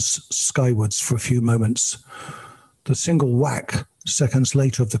pigeons skywards for a few moments. The single whack, seconds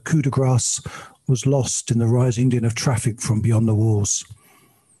later, of the coup de grace was lost in the rising din of traffic from beyond the walls.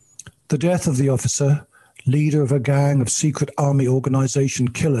 The death of the officer, leader of a gang of secret army organization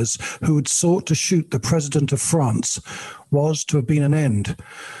killers who had sought to shoot the president of France, was to have been an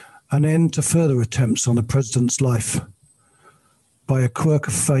end to further attempts on the president's life. By a quirk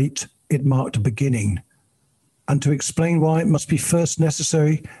of fate, it marked a beginning. And to explain why, it must be first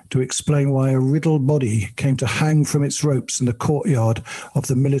necessary to explain why a riddled body came to hang from its ropes in the courtyard of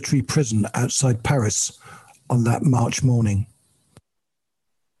the military prison outside Paris on that March morning.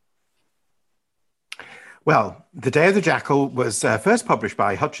 Well, The Day of the Jackal was first published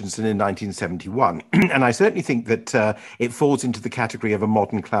by Hutchinson in 1971, and I certainly think that it falls into the category of a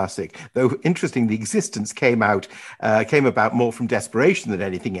modern classic, though interestingly, the existence came about more from desperation than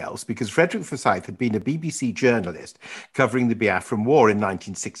anything else, because Frederick Forsyth had been a BBC journalist covering the Biafran War in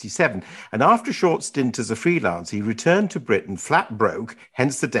 1967, and after a short stint as a freelance, he returned to Britain flat broke,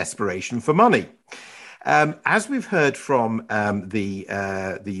 hence the desperation for money. As we've heard from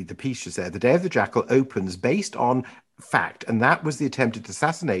the piece just there, The Day of the Jackal opens based on fact, and that was the attempted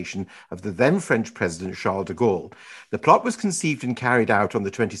assassination of the then French President Charles de Gaulle. The plot was conceived and carried out on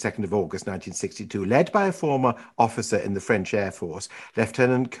the 22nd of August 1962, led by a former officer in the French Air Force,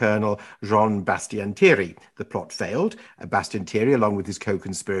 Lieutenant Colonel Jean Bastien-Thierry. The plot failed. Bastien-Thierry, along with his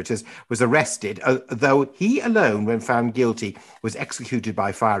co-conspirators, was arrested, though he alone, when found guilty, was executed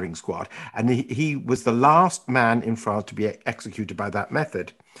by firing squad, and he was the last man in France to be executed by that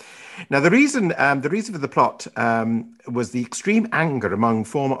method. Now, the reason for the plot was the extreme anger among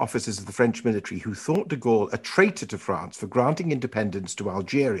former officers of the French military who thought de Gaulle a traitor to France for granting independence to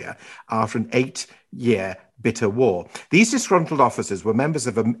Algeria after an 8-year bitter war. These disgruntled officers were members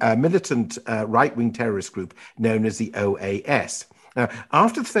of a militant right-wing terrorist group known as the OAS. Now,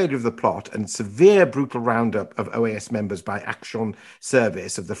 after the failure of the plot and severe brutal roundup of OAS members by Action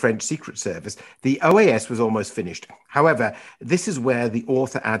Service of the French Secret Service, the OAS was almost finished. However, this is where the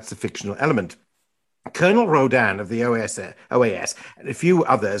author adds the fictional element. Colonel Rodin of the OAS and a few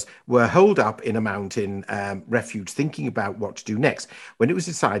others were holed up in a mountain refuge thinking about what to do next when it was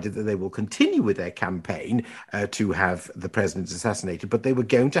decided that they will continue with their campaign to have the president assassinated, but they were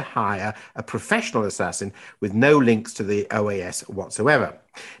going to hire a professional assassin with no links to the OAS whatsoever.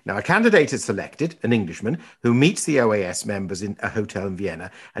 Now, a candidate is selected, an Englishman, who meets the OAS members in a hotel in Vienna,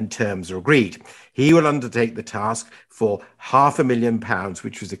 and terms are agreed. He will undertake the task for £500,000,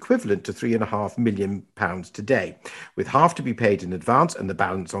 which was equivalent to £3.5 million today, with half to be paid in advance and the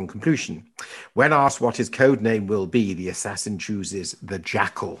balance on completion. When asked what his code name will be, the assassin chooses the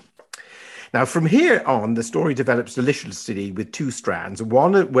Jackal. Now, from here on, the story develops deliciously with two strands.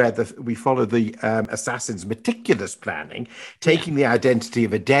 One where we follow the assassin's meticulous planning, taking the identity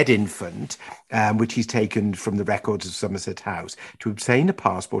of a dead infant, which he's taken from the records of Somerset House, to obtain a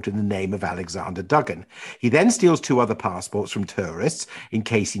passport in the name of Alexander Duggan. He then steals 2 other passports from tourists in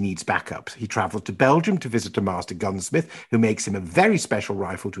case he needs backups. He travels to Belgium to visit a master gunsmith who makes him a very special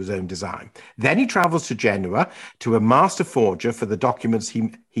rifle to his own design. Then he travels to Genoa to a master forger for the documents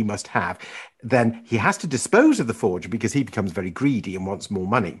he must have. Then he has to dispose of the forger because he becomes very greedy and wants more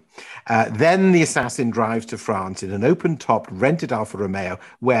money. Then the assassin drives to France in an open-topped rented Alfa Romeo,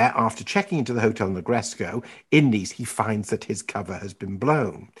 where, after checking into the Hotel Negresco in Nice, he finds that his cover has been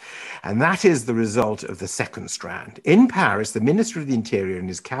blown. And that is the result of the second strand. In Paris, the Minister of the Interior and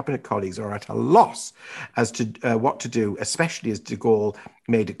his cabinet colleagues are at a loss as to what to do, especially as de Gaulle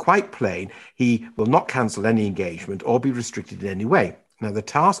made it quite plain he will not cancel any engagement or be restricted in any way. Now, the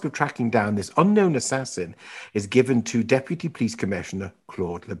task of tracking down this unknown assassin is given to Deputy Police Commissioner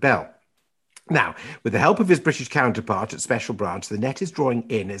Claude Lebel. Now, with the help of his British counterpart at Special Branch, the net is drawing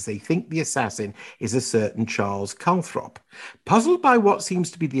in as they think the assassin is a certain Charles Calthrop. Puzzled by what seems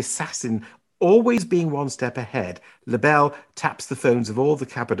to be the assassin always being one step ahead, Lebel taps the phones of all the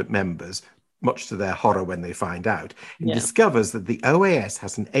cabinet members, much to their horror when they find out, and discovers that the OAS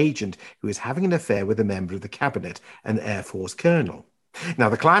has an agent who is having an affair with a member of the cabinet, an Air Force colonel. Now,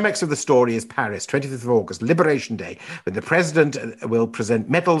 the climax of the story is Paris, 25th of August, Liberation Day, when the president will present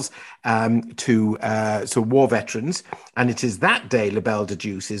medals to war veterans. And it is that day, Lebel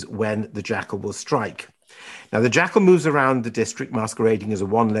deduces, when the Jackal will strike. Now, the Jackal moves around the district masquerading as a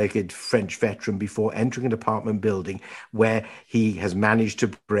one-legged French veteran before entering an apartment building where he has managed to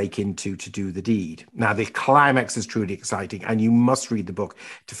break into to do the deed. Now, the climax is truly exciting, and you must read the book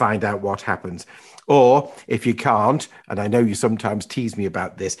to find out what happens. Or, if you can't, and I know you sometimes tease me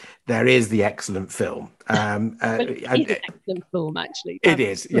about this, there is the excellent film. It's an excellent film, actually. It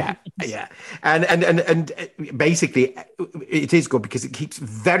is, yeah. And basically, it is good because it keeps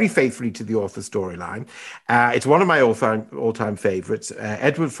very faithfully to the author's storyline. It's one of my all-time favourites.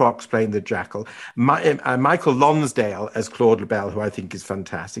 Edward Fox playing the Jackal. Michael Lonsdale as Claude Lebel, who I think is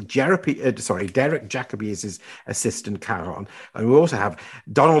fantastic. Derek Jacobi is his assistant, Caron. And we also have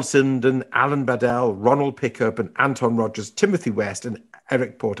Donald Sinden, Alan Badell, Ronald Pickup, and Anton Rogers, Timothy West, and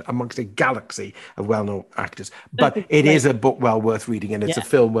Eric Porter, amongst a galaxy of well-known actors. But it is a book well worth reading, and it's a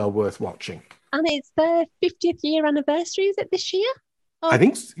film well worth watching. And it's their 50th year anniversary, is it this year? I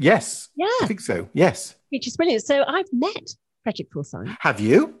think, yes. Yeah. I think so, yes. Which is brilliant. So I've met Frederick Forsyth. Have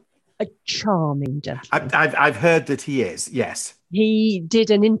you? A charming gentleman. I've heard that he is, yes. He did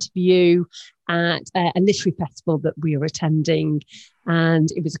an interview at a literary festival that we were attending, and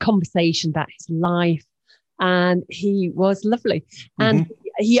it was a conversation about his life. And he was lovely. And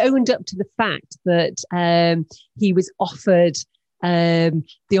he owned up to the fact that he was offered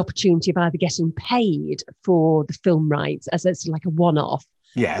the opportunity of either getting paid for the film rights as it's like a one-off,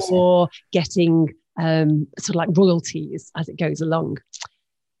 or getting sort of like royalties as it goes along.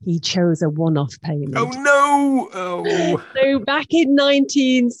 He chose a one-off payment. Oh, no! Oh. So back in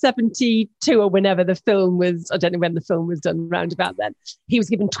 1972 or whenever the film was, I don't know when the film was done, round about then, he was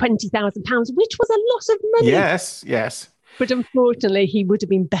given £20,000, which was a lot of money. Yes, yes. But unfortunately, he would have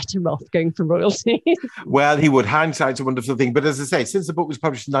been better off going for royalties. Well, he would. Hindsight's a wonderful thing. But as I say, since the book was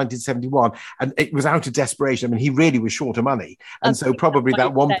published in 1971, and it was out of desperation, I mean, he really was short of money. And so probably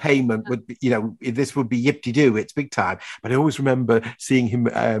that one payment would be, this would be yip-de-doo, it's big time. But I always remember seeing him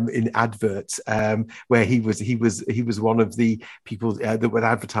in adverts where he was one of the people that would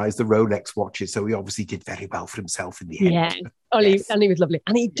advertise the Rolex watches. So he obviously did very well for himself in the end. Yeah. And he was lovely.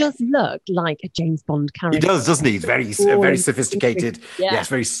 And he does look like a James Bond character. He does, doesn't he? He's very sophisticated. Yes,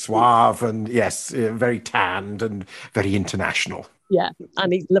 very suave, and very tanned and very international. Yeah,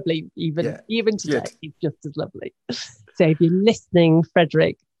 and he's lovely even today. He's just as lovely. So if you're listening,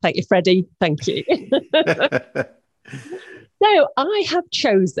 Frederick, thank you, Freddie. Thank you. So I have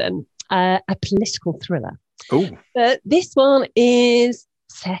chosen a political thriller. Oh. This one is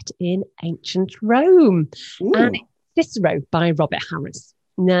set in ancient Rome. Ooh. And it's Cicero by Robert Harris.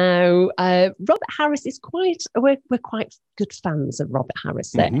 Now, Robert Harris is we're quite good fans of Robert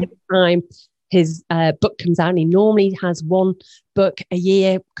Harris. So every time his book comes out, and he normally has one book a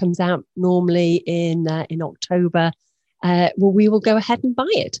year, comes out normally in October, we will go ahead and buy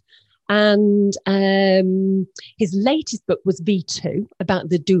it. And his latest book was V2, about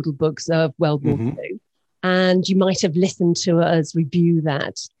the doodlebugs of World War II. And you might have listened to us review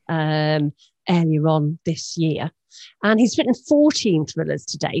that earlier on this year. And he's written 14 thrillers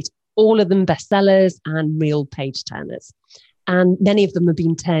to date, all of them bestsellers and real page turners. And many of them have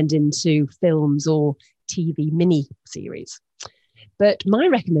been turned into films or TV mini series. But my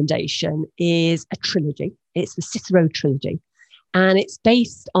recommendation is a trilogy. It's the Cicero trilogy. And it's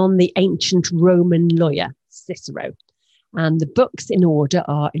based on the ancient Roman lawyer, Cicero. And the books in order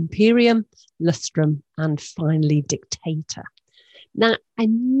are Imperium, Lustrum, and finally Dictator. Now, I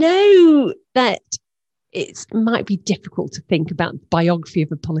know that it might be difficult to think about the biography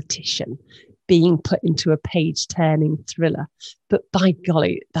of a politician being put into a page-turning thriller, but by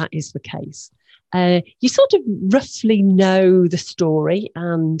golly, that is the case. You sort of roughly know the story,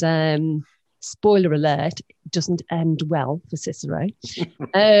 and spoiler alert, it doesn't end well for Cicero.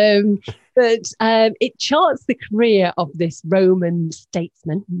 But it charts the career of this Roman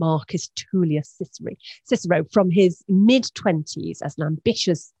statesman, Marcus Tullius Cicero, from his mid-20s as an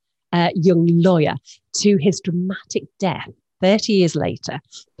ambitious young lawyer to his dramatic death 30 years later,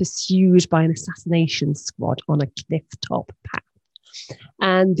 pursued by an assassination squad on a cliff-top path.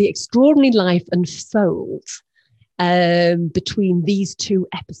 And the extraordinary life unfolds between these two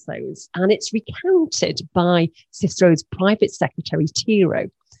episodes, and it's recounted by Cicero's private secretary, Tiro.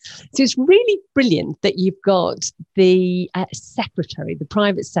 So it's really brilliant that you've got the secretary, the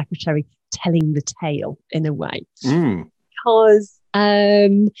private secretary, telling the tale in a way. Because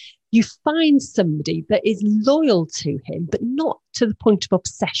you find somebody that is loyal to him, but not to the point of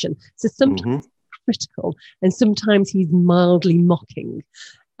obsession. So sometimes critical, and sometimes he's mildly mocking.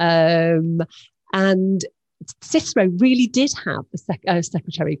 And Cicero really did have a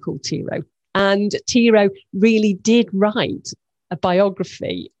secretary called Tiro. And Tiro really did write a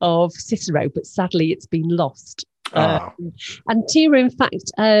biography of Cicero, but sadly it's been lost. And Tiro, in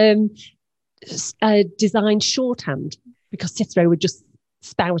fact, designed shorthand because Cicero would just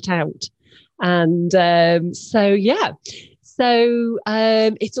spout out. And so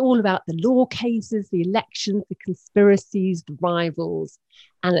it's all about the law cases, the elections, the conspiracies, the rivals.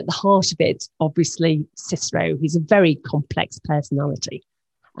 And at the heart of it, obviously, Cicero, he's a very complex personality.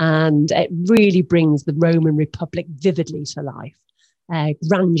 And it really brings the Roman Republic vividly to life.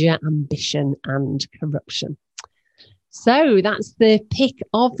 Grandeur, ambition, and corruption. So that's the pick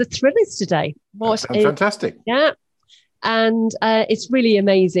of the thrillers today. Fantastic. Yeah. And it's really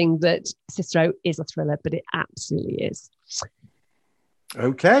amazing that Cicero is a thriller, but it absolutely is.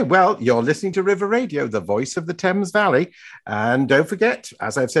 Okay, well, you're listening to River Radio, the voice of the Thames Valley. And don't forget,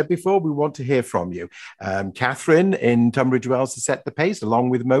 as I've said before, we want to hear from you. Catherine in Tunbridge Wells has set the pace, along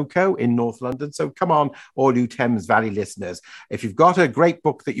with Moco in North London. So come on, all you Thames Valley listeners. If you've got a great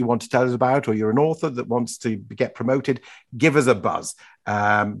book that you want to tell us about, or you're an author that wants to get promoted, give us a buzz.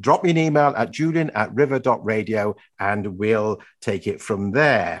 Drop me an email at julian@river.radio and we'll take it from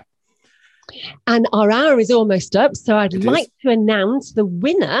there. And our hour is almost up, so I'd like to announce the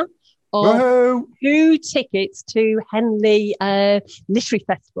winner of 2 tickets to Henley Literary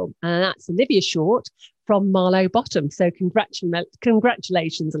Festival. And that's Olivia Short from Marlow Bottom. So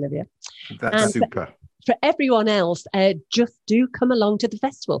congratulations, Olivia. That's super. For everyone else, just do come along to the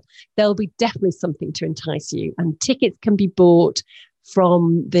festival. There'll be definitely something to entice you. And tickets can be bought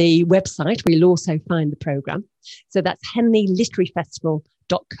from the website, where you'll also find the programme. So that's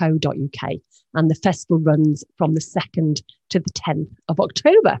henleyliteraryfestival.co.uk, and the festival runs from the 2nd to the 10th of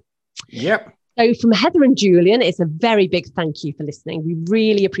October. Yep. So from Heather and Julian, it's a very big thank you for listening. We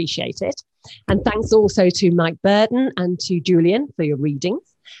really appreciate it. And thanks also to Mike Burton and to Julian for your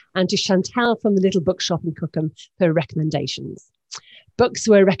readings, and to Chantal from the Little Bookshop in Cookham for recommendations. Books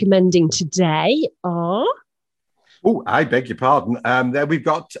we're recommending today are... Oh, I beg your pardon. There we've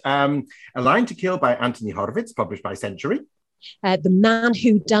got A Line to Kill by Anthony Horowitz, published by Century. The Man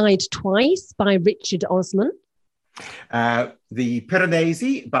Who Died Twice by Richard Osman. The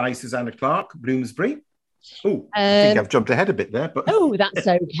Piranesi by Susanna Clarke, Bloomsbury. Oh, I think I've jumped ahead a bit there. But oh, that's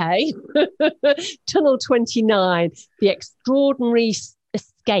okay. Tunnel 29, The Extraordinary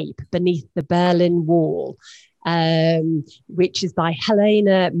Escape Beneath the Berlin Wall, which is by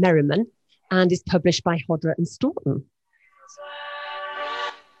Helena Merriman and is published by Hodder and Stoughton.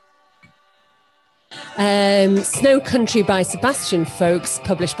 Snow Country by Sebastian Folkes,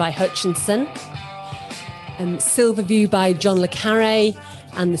 published by Hutchinson. Silverview by John le Carré,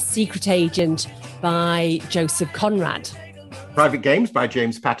 and The Secret Agent by Joseph Conrad. Private Games by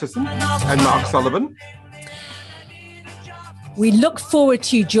James Patterson and Mark Sullivan. We look forward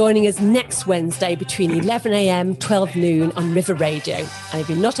to you joining us next Wednesday between 11 a.m, 12 noon on River Radio. And if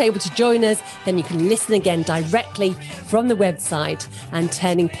you're not able to join us, then you can listen again directly from the website and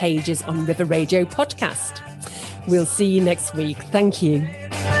Turning Pages on River Radio podcast. We'll see you next week. Thank you.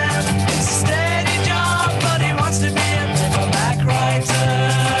 It's a steady job, but he wants to be